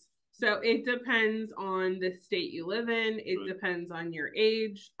depends. So it depends on the state you live in. It depends on your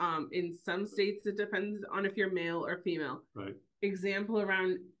age. In some states, it depends on if you're male or female. Right. Example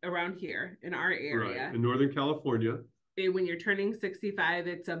around here in our area. Right. In Northern California. When you're turning 65,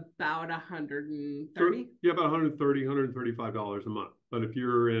 it's about $130. Yeah, about $130, $135 a month. But if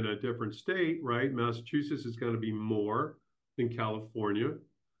you're in a different state, right, Massachusetts is going to be more than California.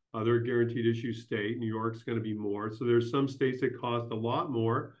 They're a guaranteed issue state. New York's going to be more. So there's some states that cost a lot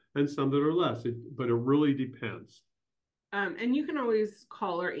more and some that are less. But it really depends. And you can always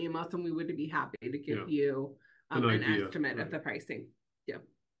call or email us, and we would be happy to give you an estimate of the pricing. Yeah.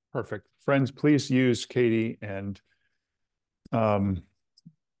 Perfect. Friends, please use Katie and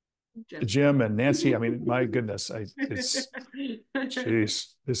Jim and Nancy. I mean, my goodness, geez, you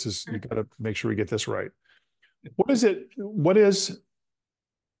got to make sure we get this right.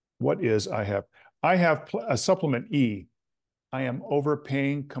 I have a supplement E. Am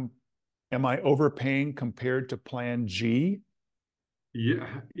I overpaying compared to Plan G? Yeah.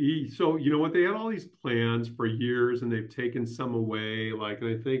 So, you know what? They had all these plans for years and they've taken some away. Like,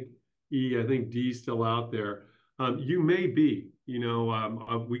 and I think D is still out there. You may be,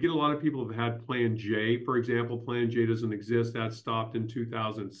 we get a lot of people who've had Plan J, for example. Plan J doesn't exist. That stopped in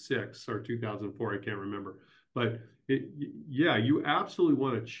 2006 or 2004. I can't remember. But you absolutely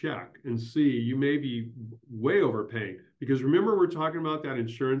want to check and see. You may be way overpaying, because remember, we're talking about that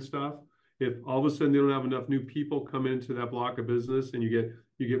insurance stuff. If all of a sudden they don't have enough new people come into that block of business and you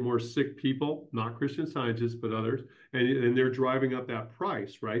get more sick people, not Christian Scientists, but others, and they're driving up that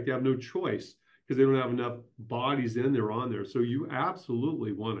price, right? They have no choice because they don't have enough bodies in there on there. So you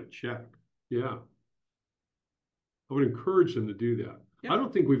absolutely want to check. Yeah. I would encourage them to do that. Yep. I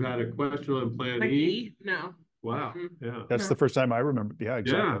don't think we've had a question on Plan E. No. Wow. Yeah. That's the first time I remember. Yeah,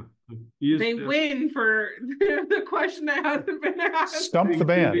 exactly. Yeah. They win for the question that hasn't been asked. Stump the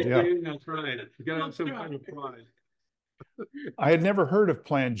band. Yeah. That's right. You gotta have some kind of pride. I had never heard of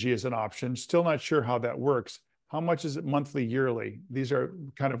Plan G as an option. Still not sure how that works. How much is it monthly, yearly? These are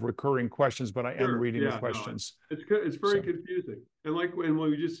kind of recurring questions, but I am reading the questions. No, it's very confusing. And like when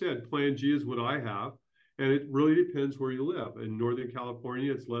we just said, Plan G is what I have. And it really depends where you live. In Northern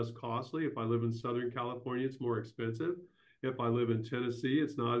California, it's less costly. If I live in Southern California, it's more expensive. If I live in Tennessee,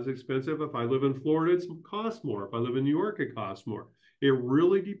 it's not as expensive. If I live in Florida, it costs more. If I live in New York, it costs more. It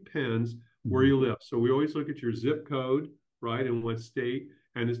really depends where you live. So we always look at your zip code, right, and what state,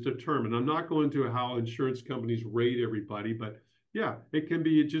 and it's determined. I'm not going to how insurance companies rate everybody, but yeah, it can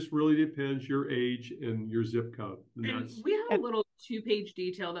be, it just really depends your age and your zip code. And we have a little 2-page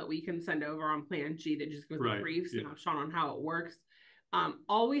detail that we can send over on Plan G that just gives a brief snapshot on how it works.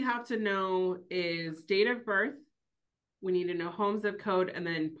 All we have to know is date of birth. We need to know home zip code, and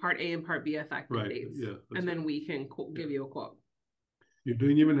then Part A and Part B effective dates. Yeah, and then we can give you a quote. You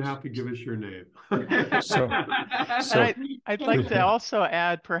don't even have to give us your name. I'd like to also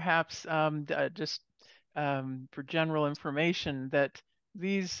add perhaps just for general information that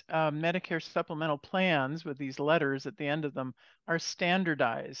these Medicare supplemental plans with these letters at the end of them are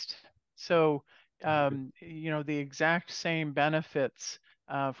standardized. So, the exact same benefits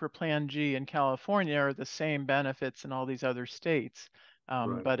for Plan G in California are the same benefits in all these other states.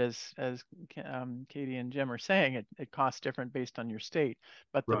 But as Katie and Jim are saying, it costs different based on your state.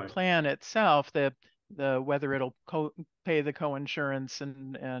 But the plan itself, the whether it'll pay the co-insurance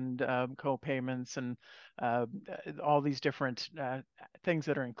and co-payments and all these different things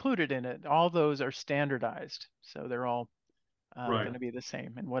that are included in it, all those are standardized. So they're all going to be the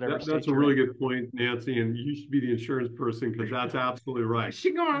same in whatever state. That's a really good point, Nancy, and you should be the insurance person because that's absolutely right.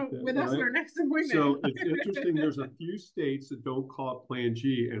 She go on with us in our next appointment. So it's interesting. There's a few states that don't call it Plan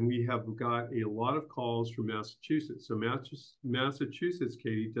G, and we have got a lot of calls from Massachusetts. So Massachusetts,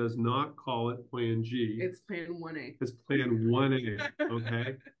 Katie, does not call it Plan G. It's Plan 1A. It's Plan 1A.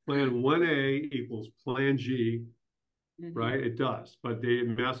 Okay, Plan 1A equals Plan G. Right, it does, but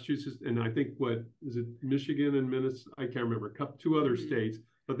Massachusetts, and I think what is it, Michigan and Minnesota? I can't remember. Two other states,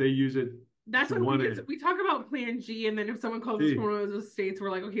 but they use it. That's what we talk about Plan G, and then if someone calls us from one of those states,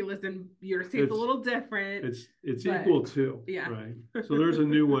 we're like, okay, listen, your state's a little different. It's equal to, right? So there's a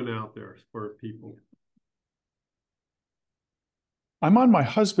new one out there for people. I'm on my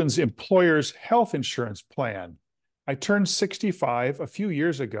husband's employer's health insurance plan. I turned 65 a few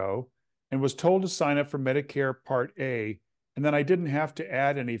years ago and was told to sign up for Medicare Part A, and then I didn't have to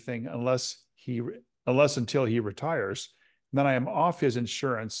add anything unless until he retires. And then I am off his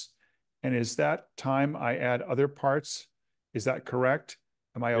insurance, and is that time I add other parts? Is that correct?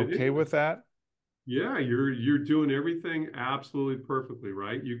 Am I okay with that? Yeah, you're doing everything absolutely perfectly,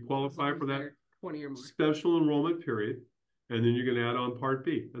 right? You qualify for that 20 or more special enrollment period, and then you're going to add on Part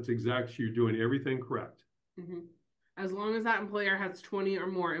B. That's exactly, you're doing everything correct. As long as that employer has 20 or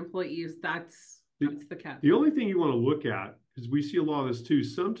more employees, that's the cap. The only thing you want to look at, because we see a lot of this too,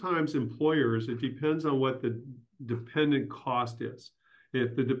 sometimes employers, it depends on what the dependent cost is.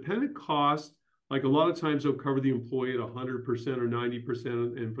 If the dependent cost, like a lot of times they'll cover the employee at 100% or 90%,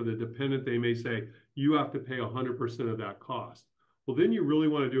 and for the dependent, they may say, you have to pay 100% of that cost. Well, then you really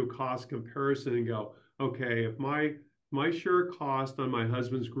want to do a cost comparison and go, okay, if my share cost on my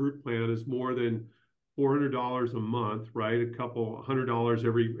husband's group plan is more than $400 a month, right? A couple $100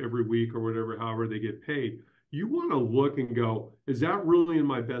 every week or whatever, however they get paid. You want to look and go, is that really in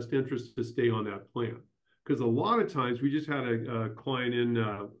my best interest to stay on that plan? Because a lot of times we just had a client in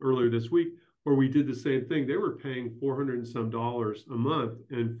earlier this week where we did the same thing. They were paying $400 and some a month,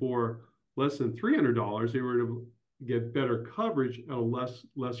 and for less than $300, they were to get better coverage at a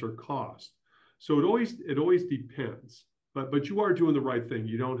lesser cost. So it always depends. But you are doing the right thing.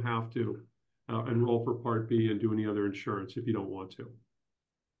 You don't have to enroll for Part B and do any other insurance if you don't want to.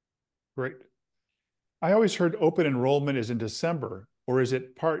 Great. I always heard open enrollment is in December, or is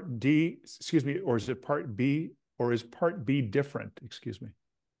it Part D, or is it Part B, or is Part B different? Excuse me.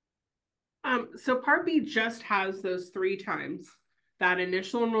 So Part B just has those 3 times. That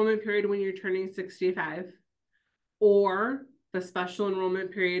initial enrollment period when you're turning 65, or the special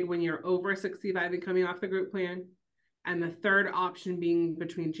enrollment period when you're over 65 and coming off the group plan, and the third option being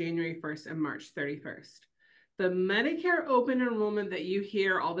between January 1st and March 31st. The Medicare open enrollment that you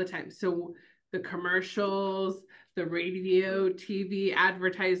hear all the time, so the commercials, the radio, TV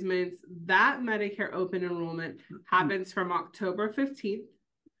advertisements, that Medicare open enrollment happens from October 15th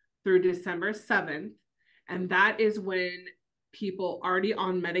through December 7th. And that is when people already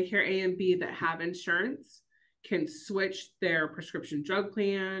on Medicare A and B that have insurance can switch their prescription drug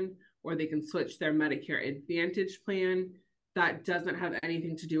plan, or they can switch their Medicare Advantage plan. That doesn't have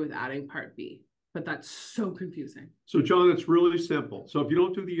anything to do with adding Part B, but that's so confusing. So John, it's really simple. So if you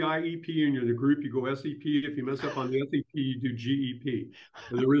don't do the IEP and you're in the group, you go SEP. If you mess up on the SEP, you do GEP.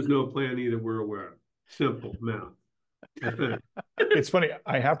 And there is no plan E that we're aware of. Simple math. I think. It's funny.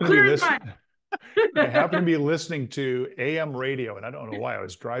 I happen to be listening to AM radio, and I don't know why. I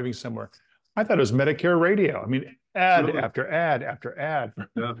was driving somewhere. I thought it was Medicare radio. I mean, ad after ad after ad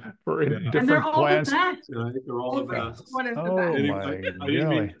for different plans. Yeah, I think they're all the best. One is the Oh best. my, I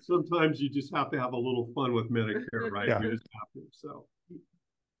really? mean, sometimes you just have to have a little fun with Medicare, right? Yeah. You just have to. So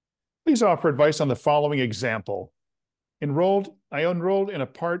Please offer advice on the following example. I enrolled in a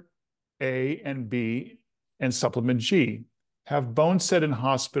Part A and B and Supplement G. Have bone set in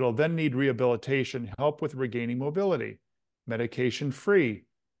hospital, then need rehabilitation, help with regaining mobility. Medication free.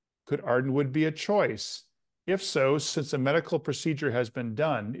 Could Ardenwood be a choice? If so, since a medical procedure has been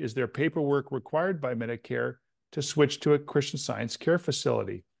done, is there paperwork required by Medicare to switch to a Christian Science care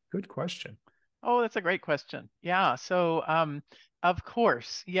facility? Good question. Oh, that's a great question. Yeah, so of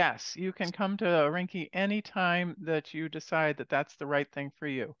course, yes, you can come to Rinky anytime that you decide that that's the right thing for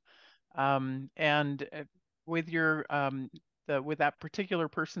you. And with your with that particular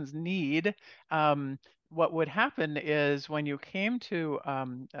person's need, what would happen is when you came to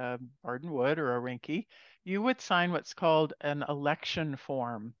Ardenwood or a Rinky, you would sign what's called an election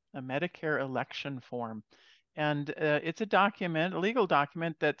form, a Medicare election form. And it's a document, a legal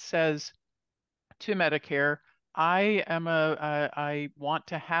document that says to Medicare, I want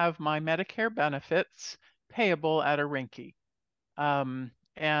to have my Medicare benefits payable at a Rinky. So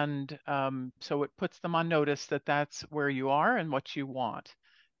it puts them on notice that that's where you are and what you want.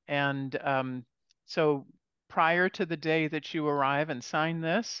 And so prior to the day that you arrive and sign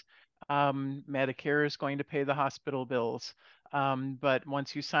this, Medicare is going to pay the hospital bills. But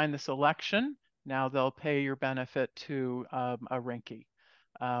once you sign this election, now they'll pay your benefit to a Rinky.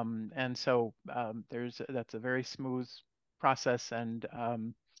 That's a very smooth process, and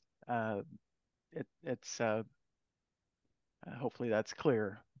it's hopefully that's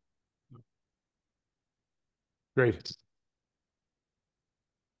clear. Great.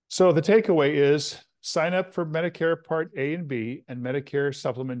 So the takeaway is sign up for Medicare Part A and B and Medicare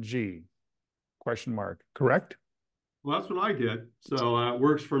Supplement G, ? Correct? well, that's what I did. So it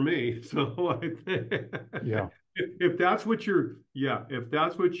works for me. So I think Yeah. if that's what if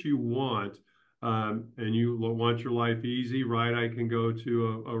that's what you want, and you want your life easy, right? I can go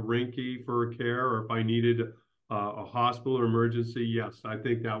to a Rinky for care, or if I needed a hospital or emergency, yes, I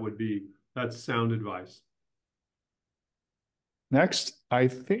think that's sound advice. Next, I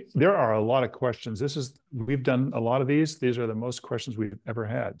think there are a lot of questions. We've done a lot of these. These are the most questions we've ever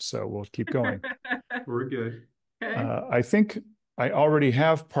had. So we'll keep going. We're good. Okay. I think I already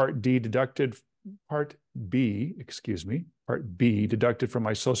have Part B deducted from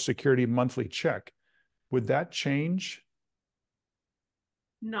my Social Security monthly check. Would that change?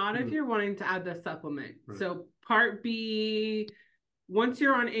 Not if you're wanting to add the supplement. Right. So Part B, once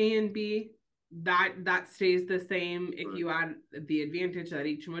you're on A and B, that stays the same. If you add the Advantage, that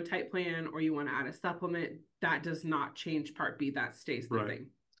HMO type plan, or you want to add a supplement, that does not change Part B. That stays the same.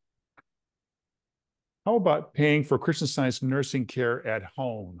 How about paying for Christian Science nursing care at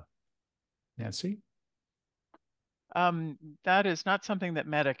home? Nancy? That is not something that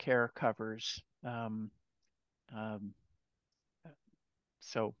Medicare covers.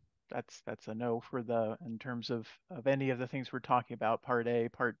 So that's a no in terms of any of the things we're talking about, Part A,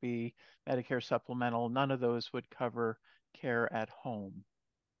 Part B, Medicare supplemental. None of those would cover care at home.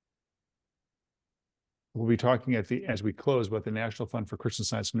 We'll be talking as we close about the National Fund for Christian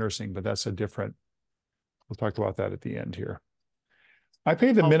Science Nursing, but that's we'll talk about that at the end here. I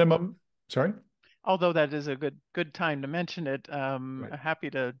pay the minimum, sorry? Although that is a good time to mention it, happy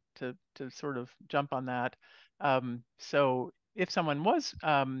to sort of jump on that. So if someone was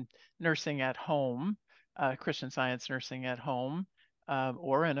nursing at home, Christian Science nursing at home,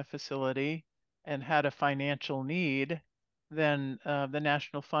 or in a facility, and had a financial need, then the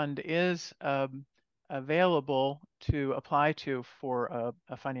National Fund is available to apply to for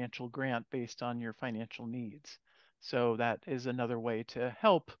a financial grant based on your financial needs. So that is another way to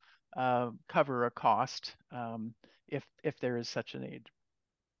help cover a cost if there is such a need.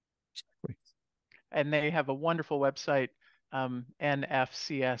 Exactly. And they have a wonderful website,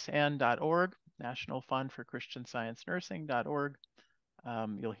 nfcsn.org, National Fund for Christian Science Nursing.org.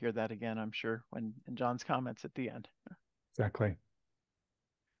 You'll hear that again, I'm sure, in John's comments at the end. Exactly.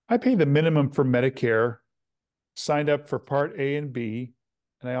 I pay the minimum for Medicare, signed up for Part A and B,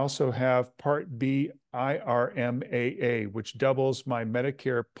 And I also have Part B IRMAA, which doubles my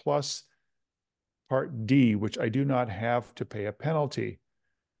Medicare plus Part D, which I do not have to pay a penalty.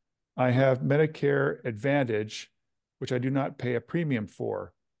 I have Medicare Advantage, which I do not pay a premium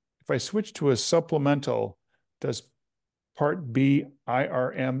for. If I switch to a supplemental, does Part B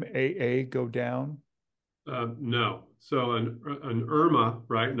IRMAA go down? No. So an IRMA,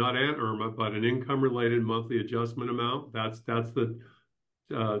 right? Not an IRMA, but an income-related monthly adjustment amount. That's the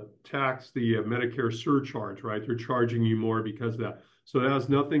tax, the Medicare surcharge, right? They're charging you more because of that. So that has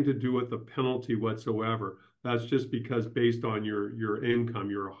nothing to do with the penalty whatsoever. That's just because based on your income,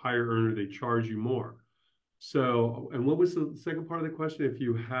 you're a higher earner, they charge you more. So, and what was the second part of the question? If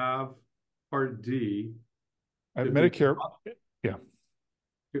you have Part D, Medicare, yeah.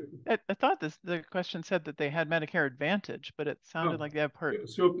 I thought the question said that they had Medicare Advantage, but it sounded like they have Part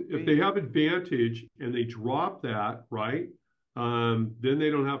So B. if they have Advantage and they drop that, right, then they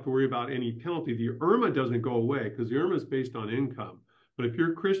don't have to worry about any penalty. The IRMA doesn't go away because the IRMA is based on income. But if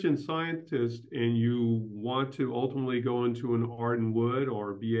you're a Christian Scientist and you want to ultimately go into an Arden Wood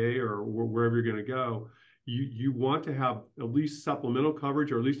or BA or wherever you're going to go, you want to have at least supplemental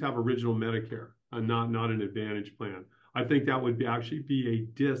coverage or at least have original Medicare and not an Advantage plan. I think that would actually be a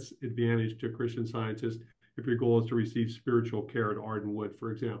disadvantage to Christian Scientists if your goal is to receive spiritual care at Arden Wood,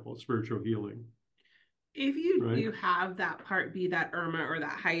 for example, spiritual healing. If you do have that Part B, that IRMA, or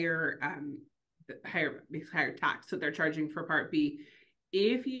that higher tax that they're charging for Part B,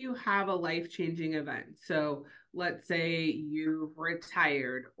 if you have a life-changing event, so let's say you've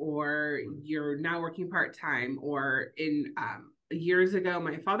retired or you're now working part-time, or in years ago,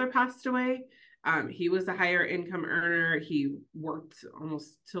 my father passed away. He was a higher income earner. He worked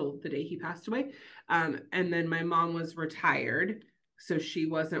almost till the day he passed away. And then my mom was retired, so she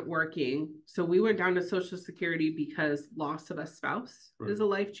wasn't working. So we went down to Social Security because loss of a spouse is a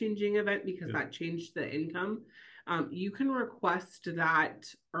life-changing event because that changed the income. You can request that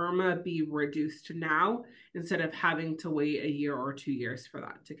IRMA be reduced now instead of having to wait a year or 2 years for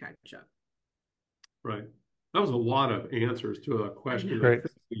that to catch up. Right. That was a lot of answers to a question. Great.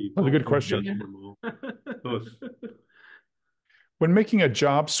 That was a good question. When making a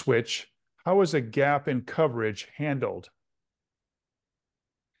job switch, how is a gap in coverage handled?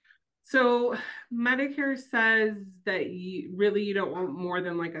 So Medicare says that you don't want more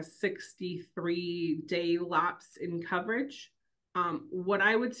than like a 63-day lapse in coverage. What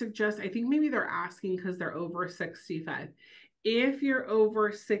I would suggest, I think maybe they're asking because they're over 65. If you're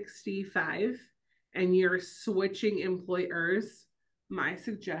over 65 and you're switching employers, my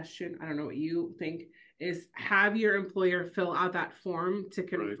suggestion, I don't know what you think, is have your employer fill out that form to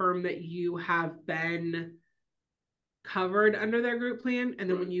confirm that you have been covered under their group plan. And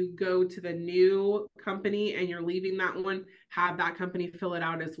then when you go to the new company and you're leaving that one, have that company fill it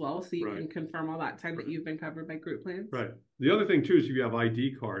out as well. So you can confirm all that time that you've been covered by group plans. Right. The other thing too, is you have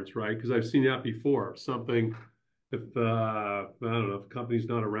ID cards, right? Because I've seen that before. Something, if, I don't know, if the company's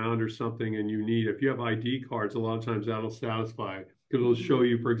not around or something and if you have ID cards, a lot of times that'll satisfy. Because it'll show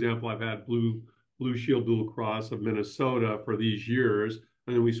you, for example, I've had Blue Shield Blue Cross of Minnesota for these years.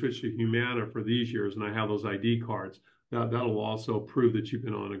 And then we switched to Humana for these years, and I have those ID cards. That'll also prove that you've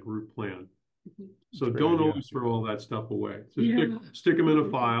been on a group plan. So don't always throw all that stuff away. So stick them in a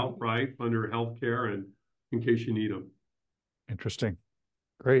file, right, under healthcare, and in case you need them. Interesting.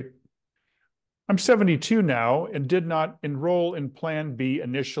 Great. I'm 72 now and did not enroll in Plan B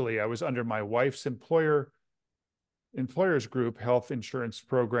initially. I was under my wife's employer's group health insurance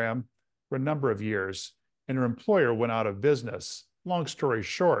program for a number of years, and her employer went out of business. Long story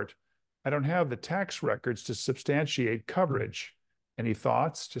short, I don't have the tax records to substantiate coverage. Any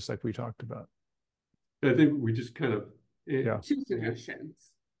thoughts, just like we talked about? I think we just kind of... Two suggestions.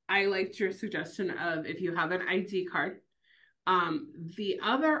 I liked your suggestion of if you have an ID card. The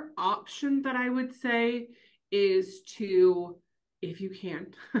other option that I would say is to, if you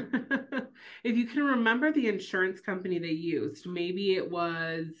can, if you can remember the insurance company they used, maybe it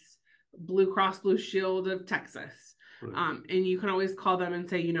was Blue Cross Blue Shield of Texas. And you can always call them and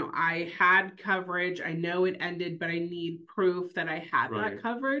say, I had coverage. I know it ended, but I need proof that I had that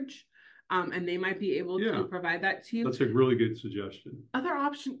coverage. And they might be able to provide that to you. That's a really good suggestion. Other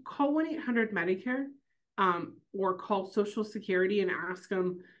option, call 1-800-Medicare or call Social Security and ask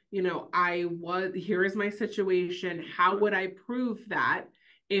them, here is my situation. How would I prove that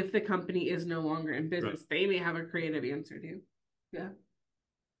if the company is no longer in business? They may have a creative answer to you. Yeah.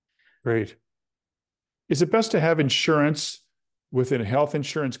 Great. Is it best to have insurance within a health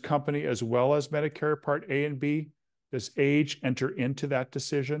insurance company as well as Medicare Part A and B? Does age enter into that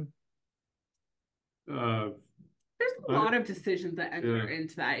decision? There's a lot of decisions that enter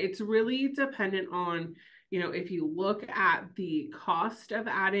into that. It's really dependent on, if you look at the cost of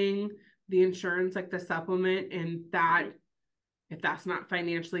adding the insurance, like the supplement, and that if that's not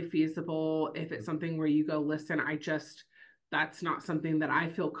financially feasible, if it's something where you go, listen, that's not something that I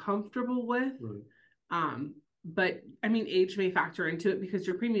feel comfortable with. Right. But I mean, age may factor into it because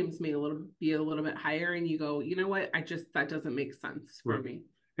your premiums may be a little bit higher, and you go, you know what, that doesn't make sense for me.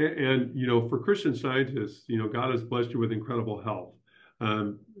 And for Christian Scientists, God has blessed you with incredible health.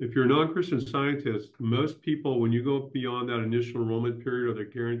 If you're a non-Christian Scientist, most people, when you go beyond that initial enrollment period or the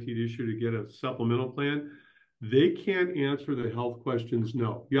guaranteed issue to get a supplemental plan, they can't answer the health questions.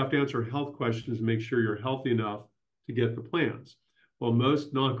 No, you have to answer health questions to make sure you're healthy enough to get the plans. Well,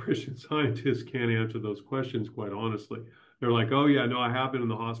 most non-Christian Scientists can't answer those questions, quite honestly. They're like, oh yeah, no, I have been in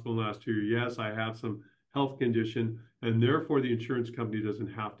the hospital in the last 2 years. Yes, I have some health condition, and therefore the insurance company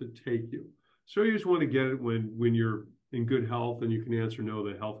doesn't have to take you. So you just want to get it when you're in good health and you can answer no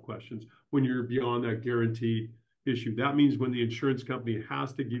to the health questions. When you're beyond that guaranteed issue, that means when the insurance company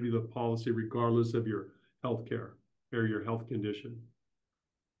has to give you the policy regardless of your health care or your health condition.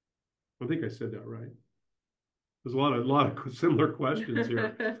 I think I said that right. There's a lot of similar questions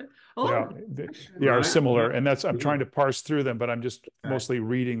here. Yeah, they are similar, and I'm trying to parse through them, but I'm just mostly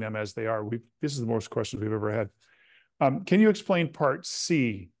reading them as they are. This is the most questions we've ever had. Can you explain Part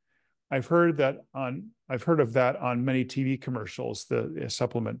C? I've heard of that on many TV commercials, the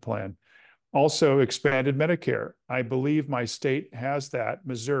supplement plan. Also, expanded Medicare. I believe my state has that,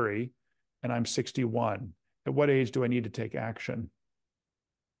 Missouri, and I'm 61. At what age do I need to take action?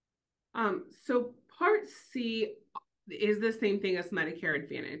 So Part C is the same thing as Medicare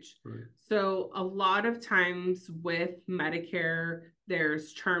Advantage. Right. So a lot of times with Medicare,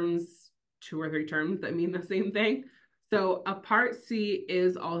 there's terms, 2 or 3 terms that mean the same thing. So a Part C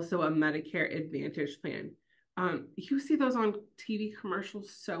is also a Medicare Advantage plan. You see those on TV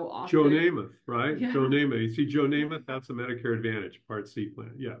commercials so often. Joe Namath, right? Yeah. Joe Namath. You see Joe Namath? That's a Medicare Advantage Part C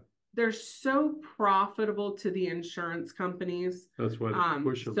plan. Yeah. They're so profitable to the insurance companies. That's why they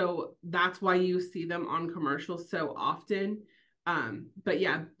push them. So that's why you see them on commercials so often. But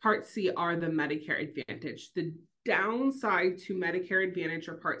yeah, Part C are the Medicare Advantage. The downside to Medicare Advantage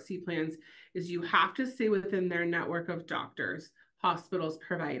or Part C plans is you have to stay within their network of doctors, hospitals,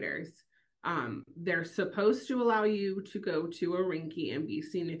 providers. They're supposed to allow you to go to a Rinky and be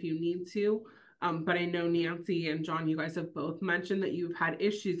seen if you need to. But I know Nancy and John, you guys have both mentioned that you've had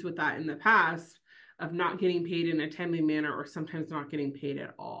issues with that in the past of not getting paid in a timely manner or sometimes not getting paid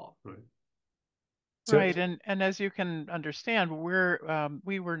at all. Right. Right, and as you can understand,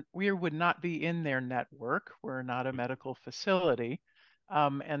 we would not be in their network. We're not a medical facility,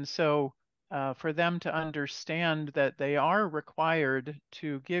 and so for them to understand that they are required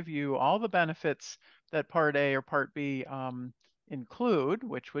to give you all the benefits that Part A or Part B include,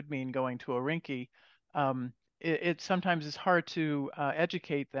 which would mean going to a Rinky, it sometimes is hard to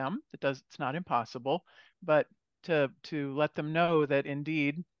educate them. It's not impossible, but to let them know that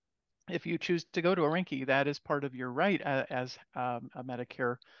indeed, if you choose to go to a Rinky, that is part of your right as a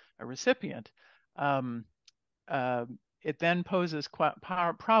Medicare recipient. It then poses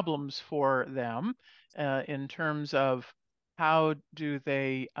problems for them in terms of how do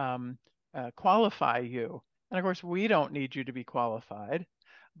they qualify you. And of course, we don't need you to be qualified.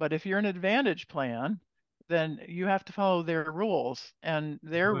 But if you're an Advantage plan, then you have to follow their rules. And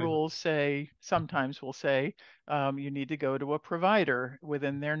their rules sometimes will say, you need to go to a provider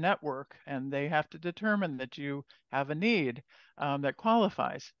within their network, and they have to determine that you have a need that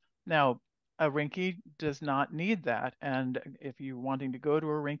qualifies. Now, a Rinky does not need that. And if you're wanting to go to a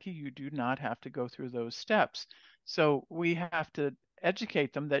Rinky, you do not have to go through those steps. So we have to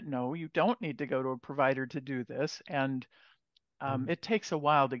educate them that no, you don't need to go to a provider to do this. And it takes a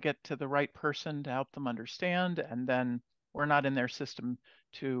while to get to the right person to help them understand, and then we're not in their system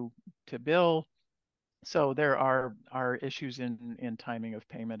to bill. So there are issues in timing of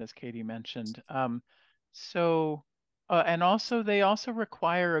payment, as Katie mentioned. And also they also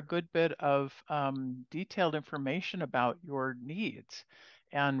require a good bit of detailed information about your needs,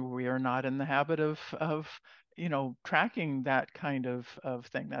 and we are not in the habit of tracking that kind of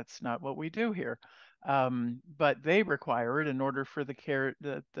thing. That's not what we do here. But they require it in order for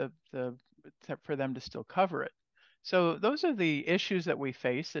for them to still cover it. So those are the issues that we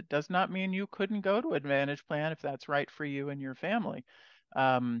face. It does not mean you couldn't go to Advantage Plan if that's right for you and your family.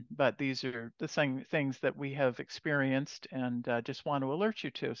 But these are the things that we have experienced and just want to alert you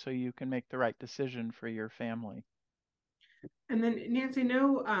to so you can make the right decision for your family. And then Nancy,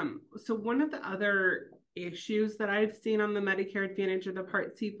 so one of the other issues that I've seen on the Medicare Advantage or the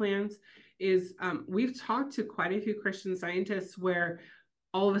Part C plans is we've talked to quite a few Christian Scientists where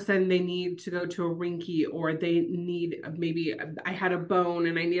all of a sudden they need to go to a rinky, or they need, maybe I had a bone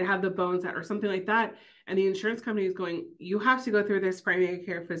and I need to have the bones out or something like that. And the insurance company is going, you have to go through this primary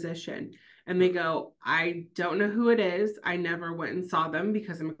care physician. And they go, I don't know who it is. I never went and saw them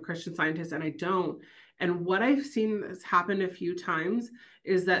because I'm a Christian Scientist and I don't. And what I've seen has happened a few times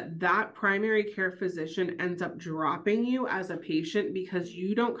is that primary care physician ends up dropping you as a patient because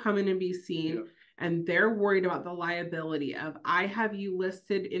you don't come in and be seen. Yeah. And they're worried about the liability of, I have you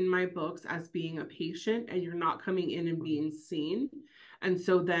listed in my books as being a patient and you're not coming in and being seen. And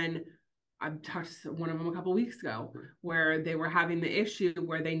so then I talked to one of them a couple of weeks ago where they were having the issue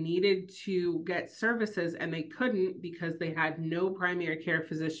where they needed to get services and they couldn't because they had no primary care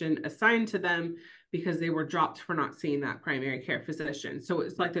physician assigned to them because they were dropped for not seeing that primary care physician. So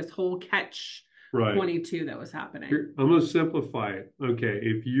it's like this whole catch 22 that was happening. Here, I'm going to simplify it. Okay,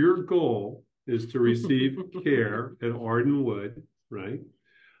 if your goal is to receive care at Arden Wood, right?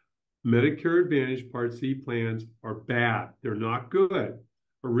 Medicare Advantage Part C plans are bad. They're not good.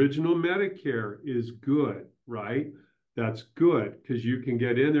 Original Medicare is good, right? That's good because you can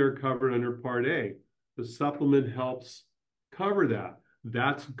get in there covered under Part A. The supplement helps cover that.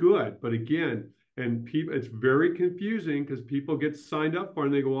 That's good. But again, and people, it's very confusing because people get signed up for it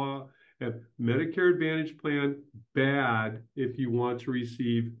and they go, Medicare Advantage plan, bad if you want to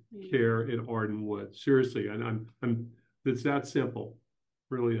receive care at Arden Wood. Seriously, and it's that simple.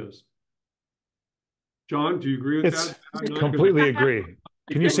 It really is. John, do you agree with that? I completely agree.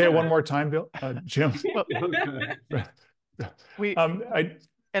 Can you say it one more time, Bill? Jim?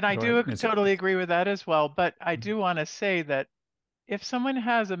 I do totally agree with that as well. But I do want to say that if someone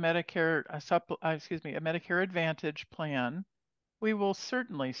has a Medicare Advantage plan, we will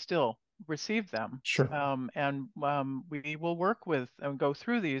certainly still receive them. Sure. We will work with and go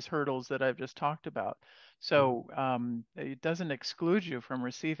through these hurdles that I've just talked about. So it doesn't exclude you from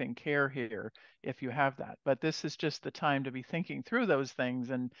receiving care here if you have that. But this is just the time to be thinking through those things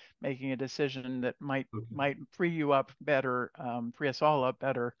and making a decision that might free you up better, free us all up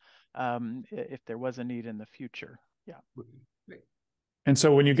better if there was a need in the future. Yeah. And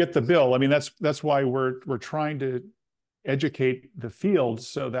so when you get the bill, I mean, that's why we're trying to educate the field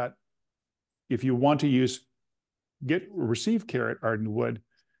so that if you want to receive care at Arden Wood,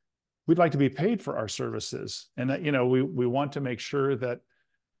 we'd like to be paid for our services. And that, we want to make sure that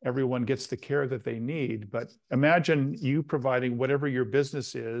everyone gets the care that they need. But imagine you providing whatever your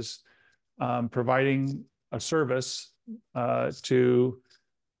business is, providing a service to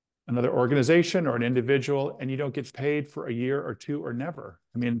another organization or an individual, and you don't get paid for a year or two or never.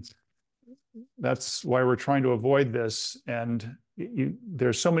 I mean, that's why we're trying to avoid this. And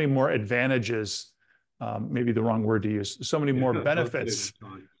there's so many more advantages, maybe the wrong word to use, so many more benefits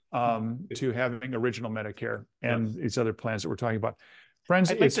to having original Medicare and these other plans that we're talking about.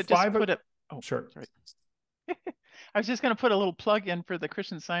 Friends, it's sure. Sorry. I was just going to put a little plug in for the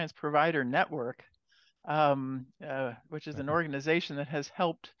Christian Science Provider Network, which is an organization that has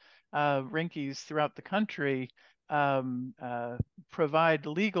helped Rinkies throughout the country provide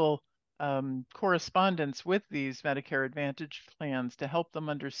legal correspondence with these Medicare Advantage plans to help them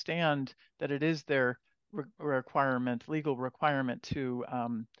understand that it is their legal requirement to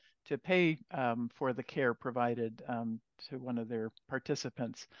pay for the care provided to one of their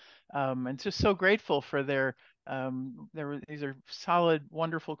participants. And just so grateful for these are solid,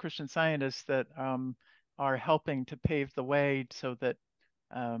 wonderful Christian Scientists that are helping to pave the way so that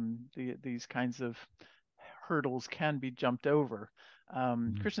these kinds of hurdles can be jumped over.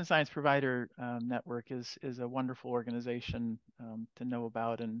 Christian Science Provider Network is a wonderful organization to know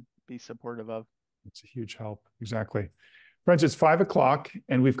about and be supportive of. It's a huge help. Exactly. Friends, it's 5 o'clock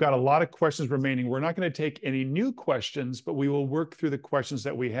and we've got a lot of questions remaining. We're not going to take any new questions, but we will work through the questions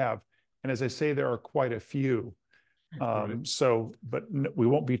that we have. And as I say, there are quite a few. But we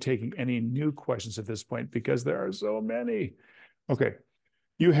won't be taking any new questions at this point because there are so many. Okay.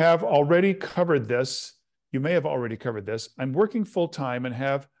 You have already covered this. You may have already covered this. I'm working full-time and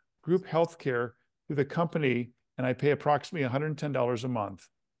have group health care through the company, and I pay approximately $110 a month.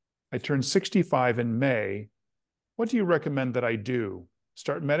 I turn 65 in May. What do you recommend that I do?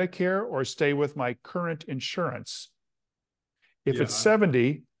 Start Medicare or stay with my current insurance? If it's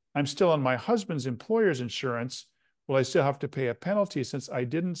 70, I'm still on my husband's employer's insurance. Will I still have to pay a penalty since I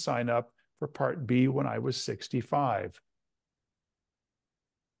didn't sign up for Part B when I was 65?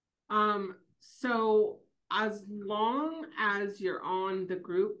 So as long as you're on the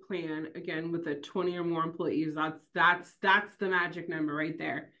group plan, again, with the 20 or more employees, that's the magic number right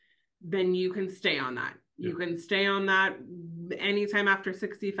there. Then you can stay on that. You can stay on that anytime after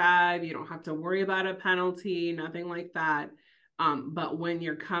 65. You don't have to worry about a penalty, nothing like that. But when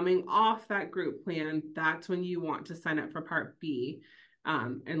you're coming off that group plan, that's when you want to sign up for Part B.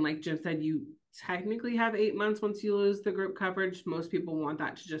 And like Jim said, you technically have 8 months once you lose the group coverage. Most people want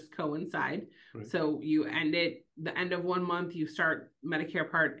that to just coincide. Right. So you end it the end of 1 month, you start Medicare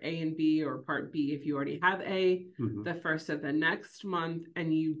Part A and B, or Part B if you already have A, the first of the next month,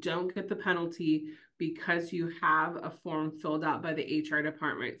 and you don't get the penalty because you have a form filled out by the HR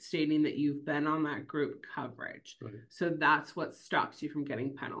department stating that you've been on that group coverage. Right. So that's what stops you from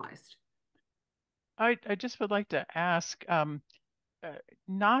getting penalized. I just would like to ask,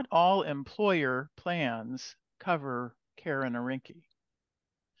 not all employer plans cover care in a rinky.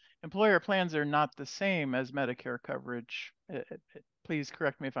 Employer plans are not the same as Medicare coverage. Please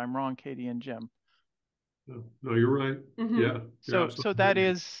correct me if I'm wrong, Katie and Jim. No, you're right. Yeah. So that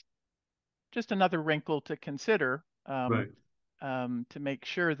is just another wrinkle to consider, right. To make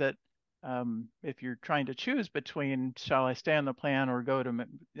sure that if you're trying to choose between shall I stay on the plan or go to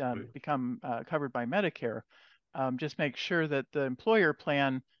right. become covered by Medicare, just make sure that the employer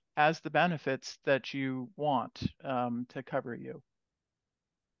plan has the benefits that you want to cover you.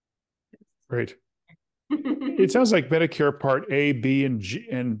 Great. It sounds like Medicare Part A, B, and G,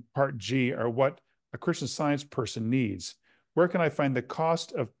 and Part G are what a Christian Science person needs. Where can I find the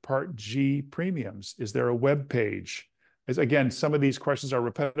cost of Part G premiums? Is there a web page? Again, some of these questions are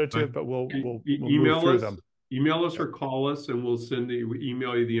repetitive, right. but we'll move through them. Email us or call us, and we'll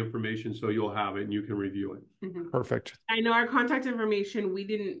email you the information so you'll have it and you can review it. Perfect. I know our contact information, we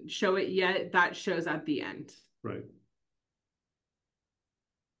didn't show it yet. That shows at the end. Right.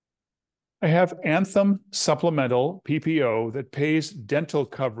 I have Anthem Supplemental PPO that pays dental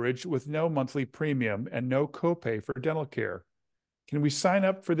coverage with no monthly premium and no copay for dental care. Can we sign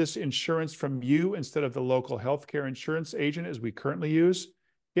up for this insurance from you instead of the local healthcare insurance agent as we currently use?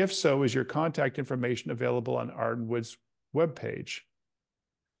 If so, is your contact information available on Ardenwood's webpage?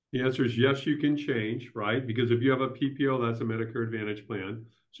 The answer is yes, you can change, right? Because if you have a PPO, that's a Medicare Advantage plan.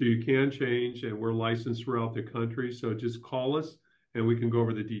 So you can change, and we're licensed throughout the country. So just call us and we can go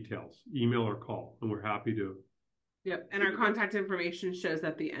over the details, email or call, and we're happy to. Yep, and our contact information shows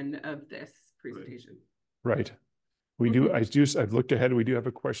at the end of this presentation. Right. We do, I've looked ahead. We do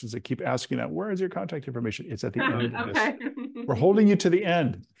have questions that keep asking that. Where is your contact information? It's at the end of this. We're holding you to the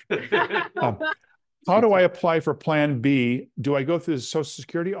end. How do I apply for Plan B? Do I go through the Social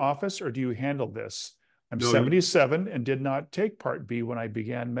Security office or do you handle this? I'm 77 and did not take Part B when I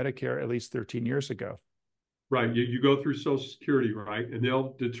began Medicare at least 13 years ago. Right, you go through Social Security, right? And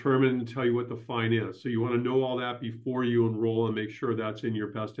they'll determine and tell you what the fine is. So you want to know all that before you enroll and make sure that's in your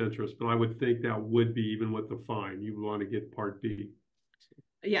best interest. But I would think that would be even with the fine. You want to get Part B.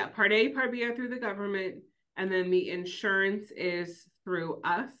 Yeah, Part A, Part B are through the government. And then the insurance is through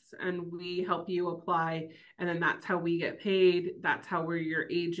us. And we help you apply. And then that's how we get paid. That's how we're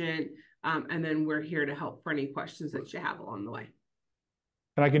your agent. And then we're here to help for any questions that you have along the way.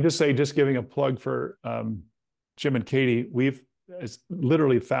 And I can just say, just giving a plug for Jim and Katie,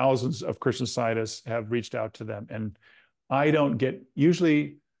 literally thousands of Christian Scientists have reached out to them. And I don't get,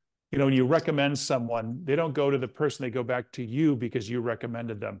 usually, when you recommend someone, they don't go to the person, they go back to you because you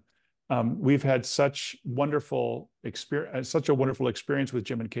recommended them. We've had such a wonderful experience with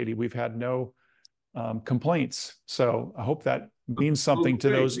Jim and Katie. We've had no complaints. So I hope that means something to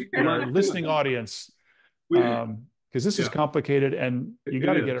those in our listening audience, because this is complicated and you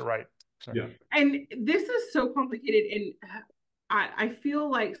got to get it right. Sorry. Yeah. And this is so complicated. And I feel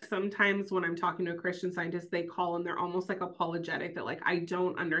like sometimes when I'm talking to a Christian Scientist, they call and they're almost like apologetic that like, I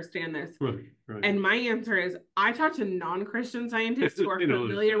don't understand this. Right. And my answer is I talk to non-Christian Scientists who are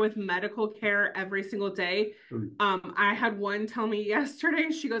familiar with medical care every single day. I had one tell me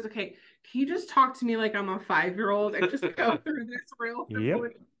yesterday, she goes, okay, can you just talk to me like I'm a 5-year-old and just go through this real simple?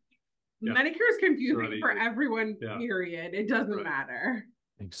 Yep. Medicare is confusing for everyone, period. It doesn't matter.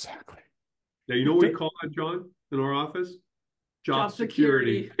 Exactly. Yeah, you know what we call that, John, in our office? Job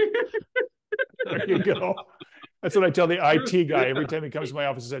security. There you go. That's what I tell the IT guy every time he comes to my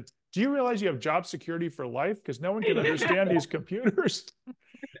office and says, do you realize you have job security for life? Because no one can understand these computers.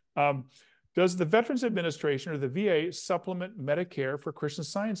 Does the Veterans Administration or the VA supplement Medicare for Christian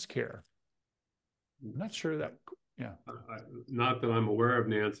Science care? I'm not sure that, not that I'm aware of,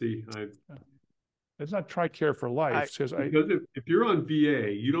 Nancy. It's not TRICARE for life. Because if you're on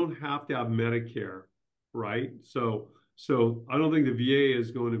VA, you don't have to have Medicare, right? So I don't think the VA is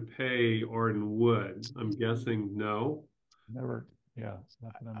going to pay Arden Wood. I'm guessing no. Never. Yeah. It's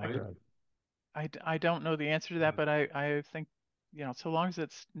not I don't know the answer to that, but I think, so long as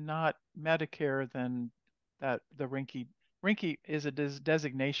it's not Medicare, then that the Rinky is a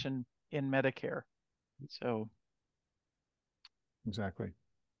designation in Medicare. So exactly.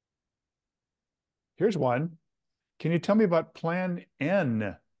 Here's one. Can you tell me about Plan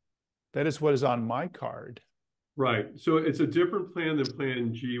N? That is what is on my card. Right. So it's a different plan than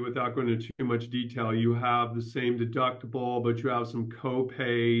Plan G. Without going into too much detail, you have the same deductible, but you have some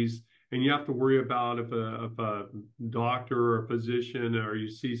co-pays, and you have to worry about if a doctor or a physician, or you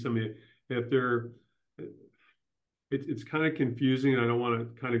see somebody, if they're, it's kind of confusing, and I don't want to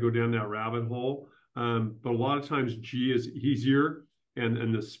kind of go down that rabbit hole. But a lot of times G is easier,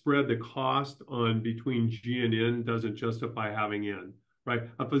 and the spread, the cost on between G and N doesn't justify having N. Right,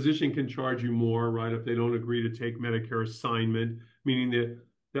 a physician can charge you more, right, if they don't agree to take Medicare assignment, meaning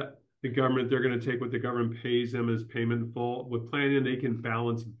that the government, they're going to take what the government pays them as payment in full. With Plan N, they can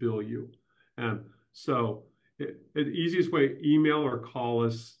balance bill you. So the easiest way, email or call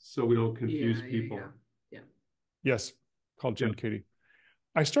us so we don't confuse people. Yeah. Yes, call Jen Katie.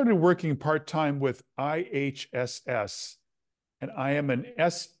 I started working part-time with IHSS, and I am an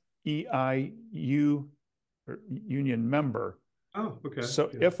SEIU union member. Oh, okay. So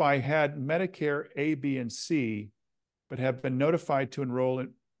if I had Medicare A, B, and C, but have been notified to enroll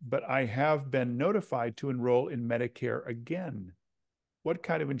in, but I have been notified to enroll in Medicare again, what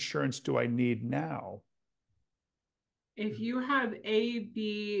kind of insurance do I need now? If you have A,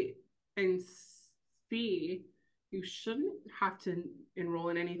 B, and C, you shouldn't have to enroll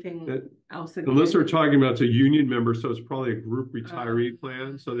in anything else again. Unless they're talking about it's a union member, so it's probably a group retiree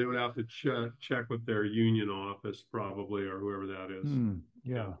plan. So they would have to check with their union office probably, or whoever that is.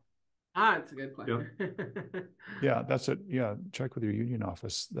 Yeah. That's a good question. Yep. Yeah, that's it. Yeah, check with your union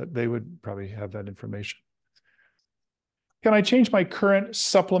office. That they would probably have that information. Can I change my current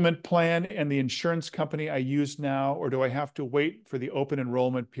supplement plan and the insurance company I use now, or do I have to wait for the open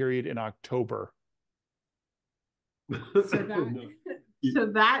enrollment period in October? So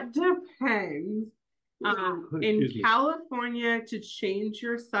that depends. In California, to change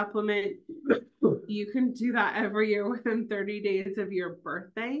your supplement, you can do that every year within 30 days of your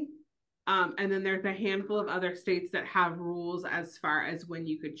birthday. And then there's a handful of other states that have rules as far as when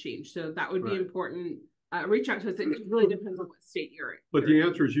you could change. So that would be important. Reach out to us. It really depends on what state you're in. But the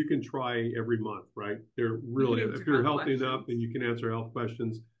answer is you can try every month, right? They're really, if you're healthy enough and you can answer health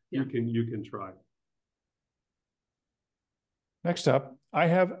questions, you can try. Next up, I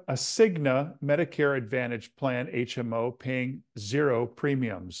have a Cigna Medicare Advantage Plan HMO paying 0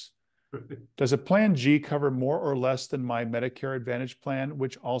 premiums. Does a Plan G cover more or less than my Medicare Advantage plan,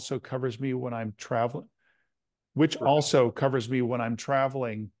 which also covers me when I'm traveling? Which also covers me when I'm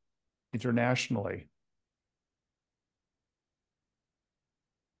traveling internationally?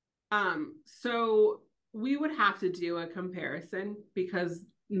 So we would have to do a comparison because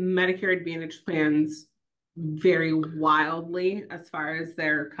Medicare Advantage plans vary wildly as far as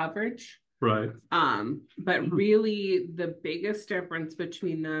their coverage. Right. But really the biggest difference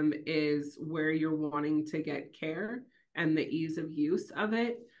between them is where you're wanting to get care and the ease of use of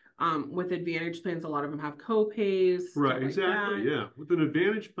it. With Advantage plans, a lot of them have co-pays. Right, exactly, yeah. With an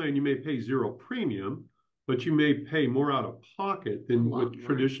Advantage plan, you may pay 0 premium, but you may pay more out of pocket than with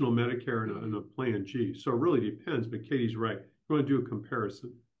traditional Medicare and a Plan G. So it really depends, but Katie's right. You want to do a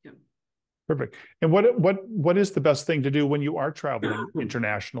comparison. Yeah. Perfect. And what is the best thing to do when you are traveling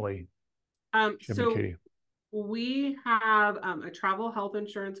internationally? So we have a travel health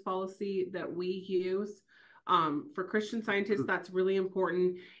insurance policy that we use. For Christian Scientists, that's really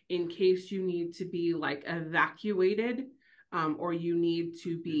important in case you need to be like evacuated, or you need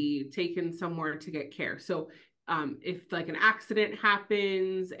to be taken somewhere to get care. So if like an accident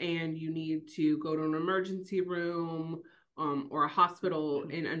happens and you need to go to an emergency room or a hospital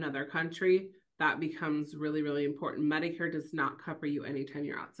in another country, that becomes really, really important. Medicare does not cover you anytime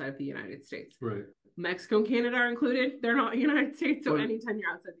you're outside of the United States. Right. Mexico and Canada are included. They're not United States, so anytime you're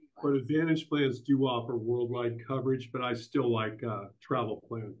outside the US. But Advantage plans do offer worldwide coverage, but I still like travel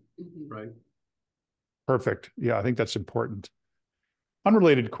plan, right? Perfect. Yeah, I think that's important.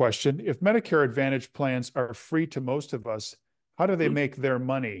 Unrelated question. If Medicare Advantage plans are free to most of us, how do they make their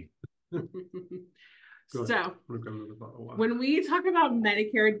money? So when we talk about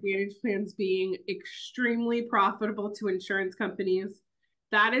Medicare Advantage plans being extremely profitable to insurance companies,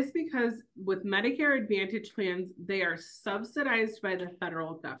 that is because with Medicare Advantage plans, they are subsidized by the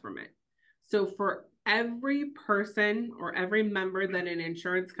federal government. So for every person or every member that an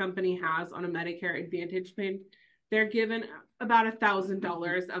insurance company has on a Medicare Advantage plan, they're given about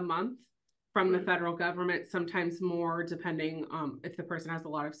 $1,000 a month from the federal government, sometimes more depending if the person has a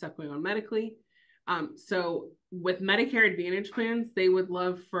lot of stuff going on medically. So with Medicare Advantage plans, they would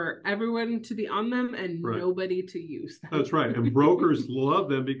love for everyone to be on them and nobody to use them. That's right. And brokers love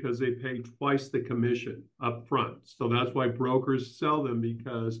them because they pay twice the commission up front. So that's why brokers sell them,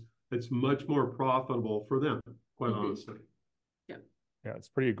 because it's much more profitable for them, quite honestly. Yeah. Yeah, it's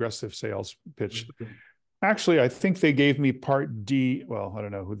pretty aggressive sales pitch. Actually, I think they gave me Part D. Well, I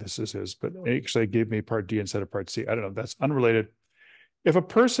don't know who this is, but actually they gave me Part D instead of Part C. I don't know. That's unrelated. If a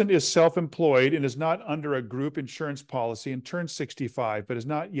person is self-employed and is not under a group insurance policy and turns 65, but is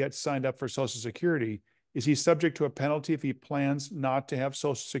not yet signed up for Social Security, is he subject to a penalty if he plans not to have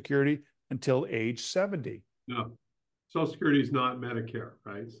Social Security until age 70? No. Social Security is not Medicare,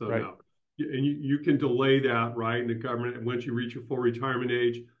 right? So right. No. And you can delay that, right? In the government, and once you reach your full retirement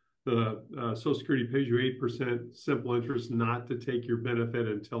age, the Social Security pays you 8% simple interest not to take your benefit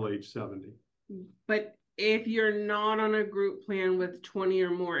until age 70. But if you're not on a group plan with 20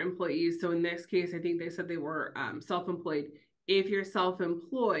 or more employees, so in this case, I think they said they were self-employed. If you're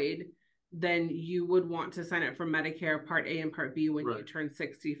self-employed, then you would want to sign up for Medicare Part A and Part B when you turn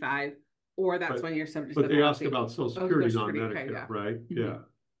 65, or that's when you're subject to the penalty. But they asked about Social Security, not Medicare, okay, yeah. right? Yeah,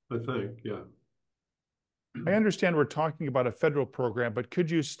 I think, yeah. I understand we're talking about a federal program, but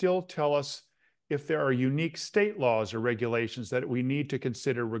could you still tell us if there are unique state laws or regulations that we need to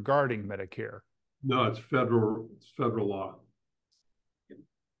consider regarding Medicare? No, it's federal law.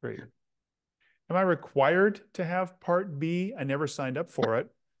 Great. Am I required to have Part B? I never signed up for it.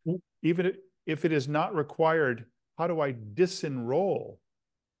 Even if it is not required, how do I disenroll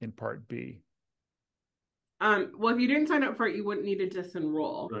in Part B? Well, if you didn't sign up for it, you wouldn't need to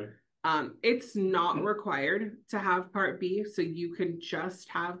disenroll. Right. It's not required to have Part B, so you can just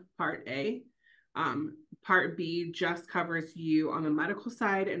have Part A. Part B just covers you on the medical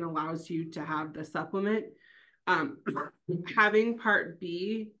side and allows you to have the supplement. Having Part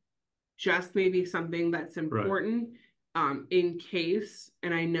B just may be something that's important in case,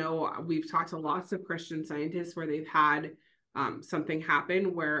 and I know we've talked to lots of Christian Scientists where they've had something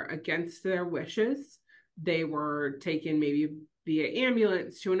happen where against their wishes, they were taken maybe via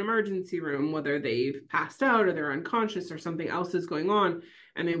ambulance to an emergency room, whether they've passed out or they're unconscious or something else is going on,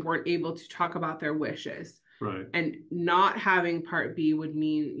 and they weren't able to talk about their wishes. Right. And not having Part B would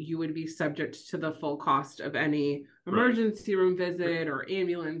mean you would be subject to the full cost of any emergency room visit or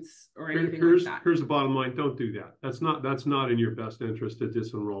ambulance or anything like that. Here's the bottom line. Don't do that. That's not in your best interest to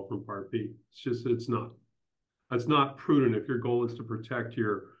disenroll from Part B. It's not. That's not prudent if your goal is to protect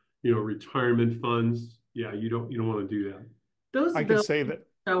your, retirement funds. Yeah, you don't want to do that. Those I can say that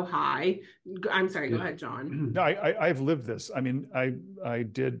so high. I'm sorry, go ahead, John. No, I've lived this. I mean, I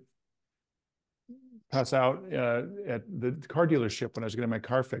did pass out at the car dealership when I was getting my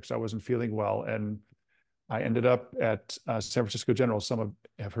car fixed. I wasn't feeling well, and I ended up at San Francisco General. Some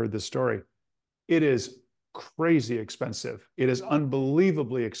have heard this story. It is crazy expensive. It is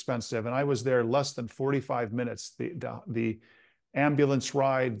unbelievably expensive, and I was there less than 45 minutes. The ambulance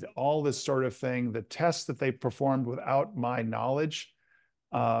ride, all this sort of thing, the tests that they performed without my knowledge.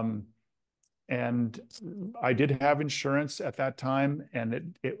 And I did have insurance at that time,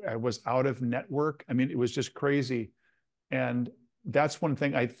 and I was out of network. I mean, it was just crazy. And that's one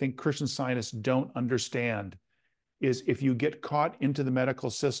thing I think Christian Scientists don't understand is if you get caught into the medical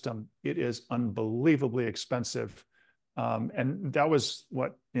system, it is unbelievably expensive. And that was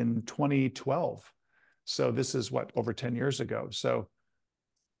in 2012. So this is over 10 years ago. So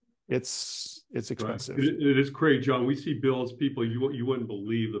it's expensive. Right. It is crazy, John. We see bills, people, you wouldn't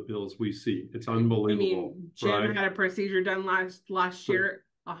believe the bills we see. It's unbelievable. I mean, Jim had a procedure done last year,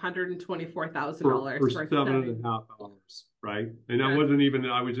 $124,000 for 7.5 hours, right? And I wasn't even,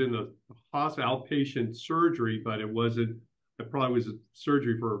 I was in the hospital outpatient surgery, but it probably was a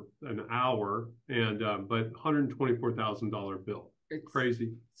surgery for an hour, and but $124,000 bill. It's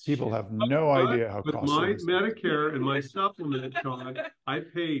crazy. People have no idea how costly it is. With my Medicare and my supplement, John, I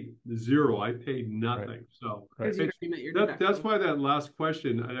paid zero. I paid nothing. So that's why that last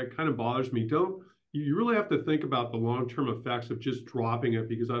question, that kind of bothers me. You really have to think about the long-term effects of just dropping it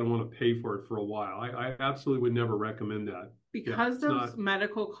because I don't want to pay for it for a while. I absolutely would never recommend that. Because those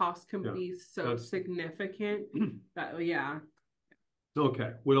medical costs can be so significant that,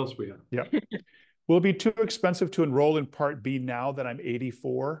 Okay, what else we have? Yeah. Will it be too expensive to enroll in Part B now that I'm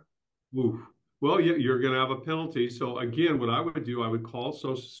 84? Oof. Well, you're going to have a penalty. So again, what I would do, I would call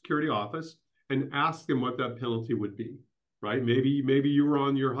Social Security office and ask them what that penalty would be, right? Maybe you were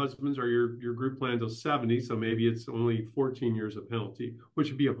on your husband's or your group plan till 70, so maybe it's only 14 years of penalty, which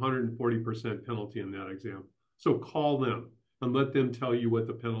would be 140% penalty in that exam. So call them and let them tell you what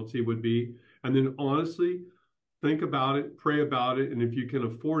the penalty would be. And then honestly, think about it, pray about it, and if you can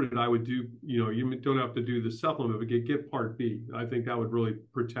afford it, I would do, you don't have to do the supplement, but get Part B. I think that would really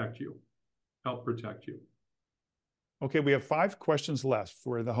help protect you. Okay, we have 5 questions left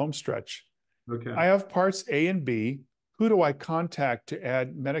for the home stretch. Okay. I have Parts A and B. Who do I contact to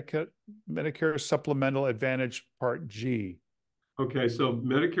add Medicare Supplemental Advantage Part G? Okay, so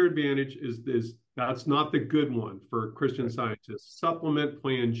Medicare Advantage that's not the good one for Christian Scientists. Supplement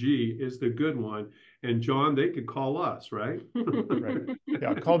Plan G is the good one. And John, they could call us, right? Right.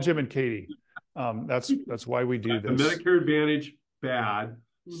 Yeah, call Jim and Katie. That's why we do this. The Medicare Advantage bad,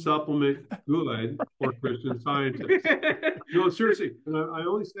 supplement good for Christian Scientists. No, seriously, and I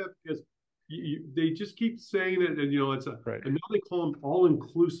only say that because they just keep saying it, and it's and now they call them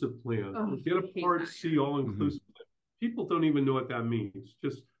all-inclusive plan. Get a Part C all-inclusive plan. People don't even know what that means.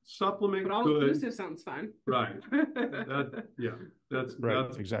 Just supplement but all-inclusive sounds fun. Right. That's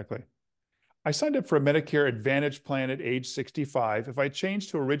exactly. I signed up for a Medicare Advantage plan at age 65. If I change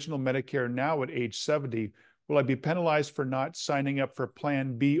to original Medicare now at age 70, will I be penalized for not signing up for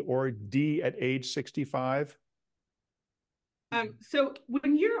Plan B or D at age 65? So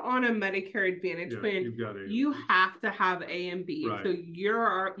when you're on a Medicare Advantage plan, you have to have A and B. Right. So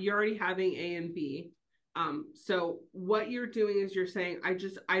you're already having A and B. So what you're doing is you're saying,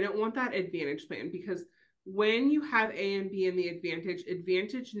 I don't want that Advantage plan, because when you have A and B in the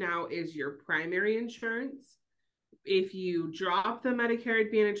Advantage now is your primary insurance. If you drop the Medicare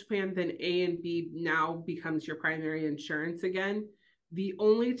Advantage plan, then A and B now becomes your primary insurance again. The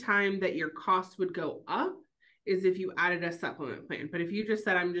only time that your cost would go up is if you added a supplement plan. But if you just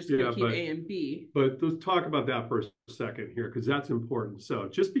said, I'm just going to keep A and B. But let's talk about that for a second here, because that's important. So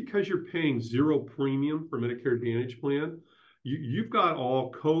just because you're paying 0 premium for Medicare Advantage plan, you've got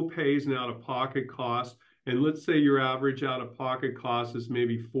all co-pays and out-of-pocket costs. And let's say your average out-of-pocket cost is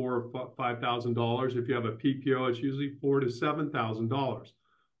maybe $4,000 or $5,000. If you have a PPO, it's usually $4,000 to $7,000.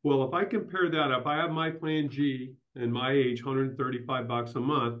 Well, if I compare that, if I have my Plan G and my age, $135 a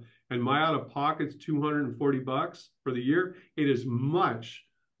month, and my out-of-pocket's $240 for the year, it is much,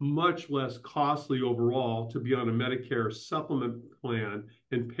 much less costly overall to be on a Medicare supplement plan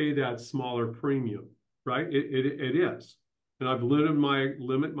and pay that smaller premium, right? It is. And I've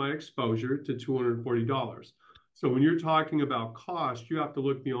limit my exposure to $240. So when you're talking about cost, you have to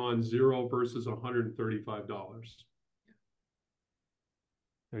look beyond 0 versus $135.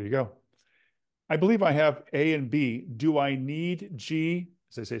 There you go. I believe I have A and B. Do I need G?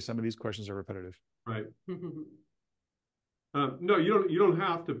 As I say, some of these questions are repetitive. Right. No, you don't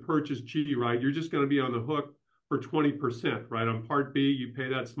have to purchase G, right? You're just going to be on the hook for 20%, right? On Part B, you pay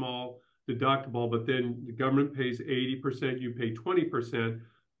that small deductible, but then the government pays 80%, you pay 20%.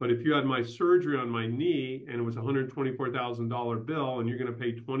 But if you had my surgery on my knee and it was a $124,000 bill and you're going to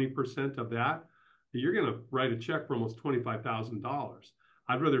pay 20% of that, you're going to write a check for almost $25,000.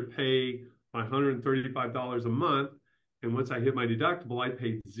 I'd rather pay my $135 a month, and once I hit my deductible, I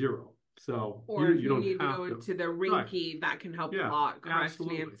paid 0. So or you don't need to go to the Rinky, that can help a lot. Correct,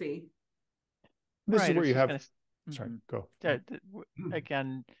 absolutely. Nancy? This is where you have. Sorry, go.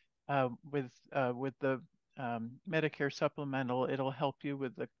 Again, with the Medicare supplemental, it'll help you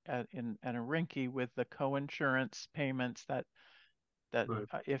with the in a Rinky with the co-insurance payments that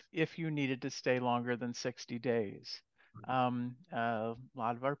if you needed to stay longer than 60 days. A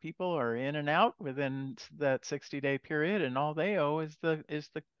lot of our people are in and out within that 60-day period, and all they owe is the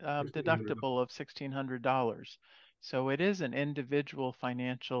deductible of $1,600. So it is an individual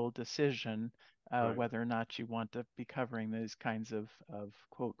financial decision whether or not you want to be covering these kinds of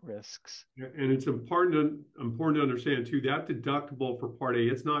quote risks. And it's important to understand too, that deductible for Part A,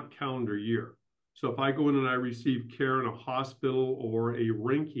 it's not calendar year. So if I go in and I receive care in a hospital or a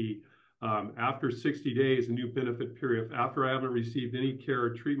Rinky, after 60 days, a new benefit period. After I haven't received any care or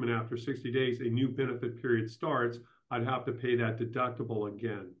treatment after 60 days, a new benefit period starts. I'd have to pay that deductible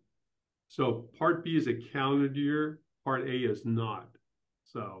again. So Part B is a calendar year. Part A is not.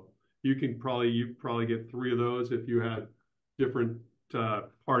 So you probably get 3 of those if you had different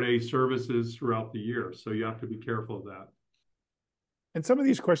Part A services throughout the year. So you have to be careful of that. And some of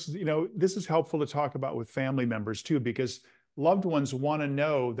these questions, this is helpful to talk about with family members too, because loved ones want to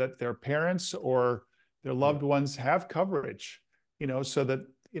know that their parents or their loved ones have coverage, so that,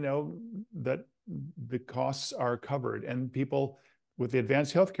 that the costs are covered. And people with the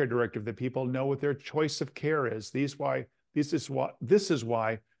Advanced Healthcare Directive, that people know what their choice of care is. This is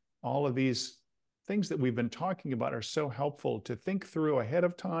why all of these things that we've been talking about are so helpful to think through ahead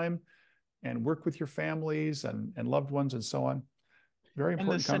of time and work with your families and loved ones and so on. very And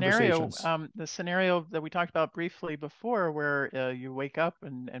important conversations. the scenario that we talked about briefly before, where you wake up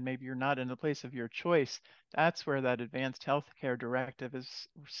and maybe you're not in the place of your choice, that's where that advanced healthcare directive is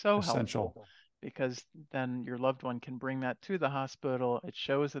so Essential. helpful, because then your loved one can bring that to the hospital. It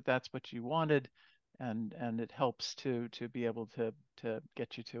shows that that's what you wanted, and it helps to be able to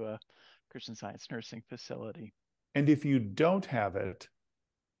get you to a Christian Science nursing facility. And if you don't have it,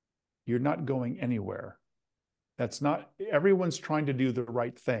 you're not going anywhere. That's not, everyone's trying to do the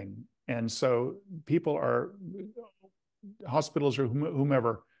right thing. And so people are, hospitals or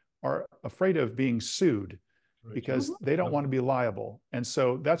whomever, are afraid of being sued because they don't want to be liable. And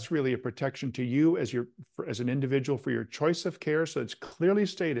so that's really a protection to you as as an individual for your choice of care. So it's clearly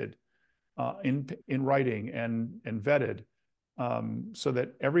stated in writing and vetted, so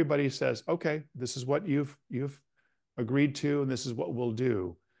that everybody says, okay, this is what you've agreed to, and this is what we'll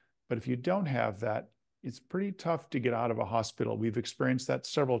do. But if you don't have that, it's pretty tough to get out of a hospital. We've experienced that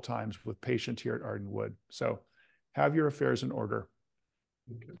several times with patients here at Ardenwood. So have your affairs in order.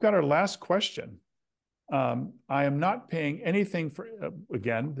 We've got our last question. I am not paying anything for,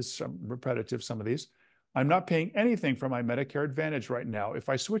 again, this is repetitive, some of these. I'm not paying anything for my Medicare Advantage right now. If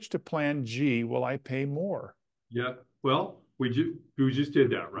I switch to Plan G, will I pay more? Yeah, well, we just did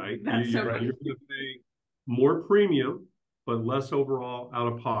that, right? You're right. going to pay more premium, but less overall out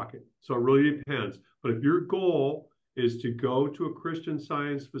of pocket. So it really depends. But if your goal is to go to a Christian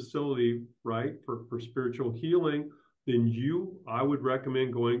Science facility, right, for spiritual healing, then I would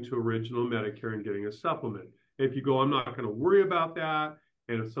recommend going to Original Medicare and getting a supplement. If you go, I'm not going to worry about that,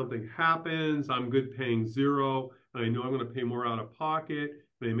 and if something happens, I'm good paying zero, and I know I'm going to pay more out of pocket.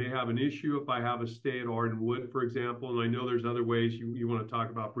 They may have an issue if I have a stay at Ardenwood, for example, and I know there's other ways you want to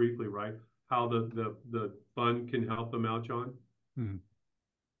talk about briefly, right? How the fund can help them out, John? Mm-hmm.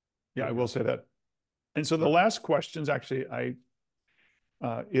 Yeah, I will say that. And so the last questions actually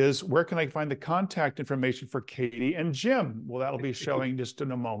is, where can I find the contact information for Katie and Jim? Well, that'll be showing just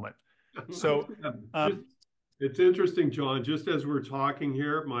in a moment. So it's interesting, John, just as we're talking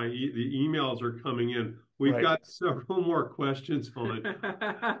here, the emails are coming in. We've got several more questions on.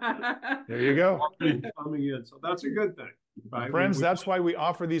 There you go. Coming in. So that's a good thing. Right? Friends, that's why we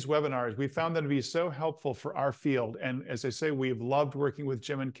offer these webinars. We found them to be so helpful for our field. And as I say, we've loved working with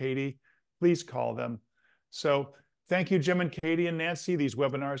Jim and Katie. Please call them. So thank you, Jim and Katie and Nancy. These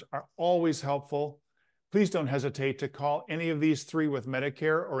webinars are always helpful. Please don't hesitate to call any of these three with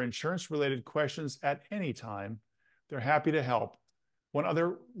Medicare or insurance-related questions at any time. They're happy to help. One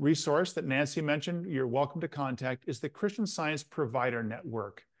other resource that Nancy mentioned you're welcome to contact is the Christian Science Provider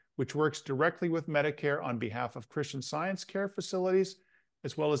Network, which works directly with Medicare on behalf of Christian Science care facilities,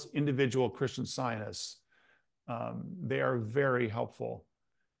 as well as individual Christian Scientists. They are very helpful.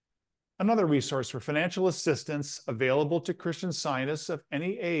 Another resource for financial assistance available to Christian Scientists of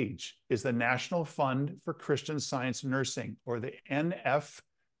any age is the National Fund for Christian Science Nursing, or the NFCSN.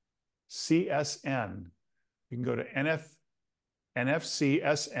 You can go to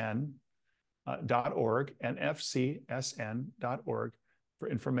nfcsn.org, nfcsn.org for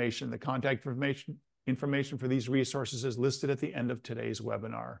information. The contact information for these resources is listed at the end of today's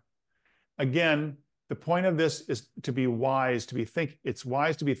webinar. Again, the point of this is to be wise, it's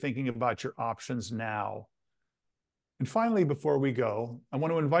wise to be thinking about your options now. And finally, before we go, I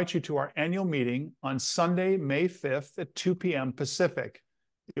want to invite you to our annual meeting on Sunday, May 5th at 2 p.m. Pacific.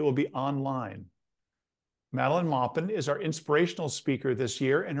 It will be online. Madeline Maupin is our inspirational speaker this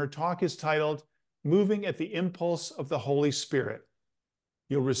year, and her talk is titled, Moving at the Impulse of the Holy Spirit.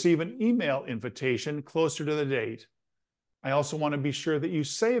 You'll receive an email invitation closer to the date. I also want to be sure that you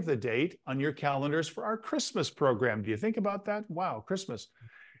save the date on your calendars for our Christmas program. Do you think about that? Wow, Christmas.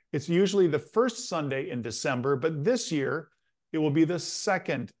 It's usually the first Sunday in December, but this year it will be the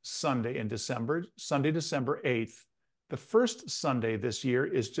second Sunday in December, Sunday, December 8th. The first Sunday this year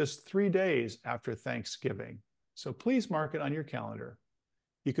is just 3 days after Thanksgiving. So please mark it on your calendar.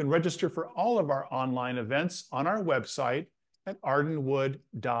 You can register for all of our online events on our website at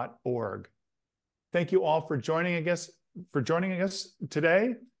ardenwood.org. Thank you all for joining us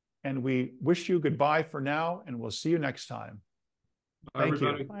today, and we wish you goodbye for now, and we'll see you next time. Bye, Thank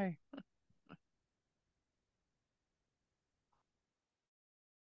everybody. you. Bye.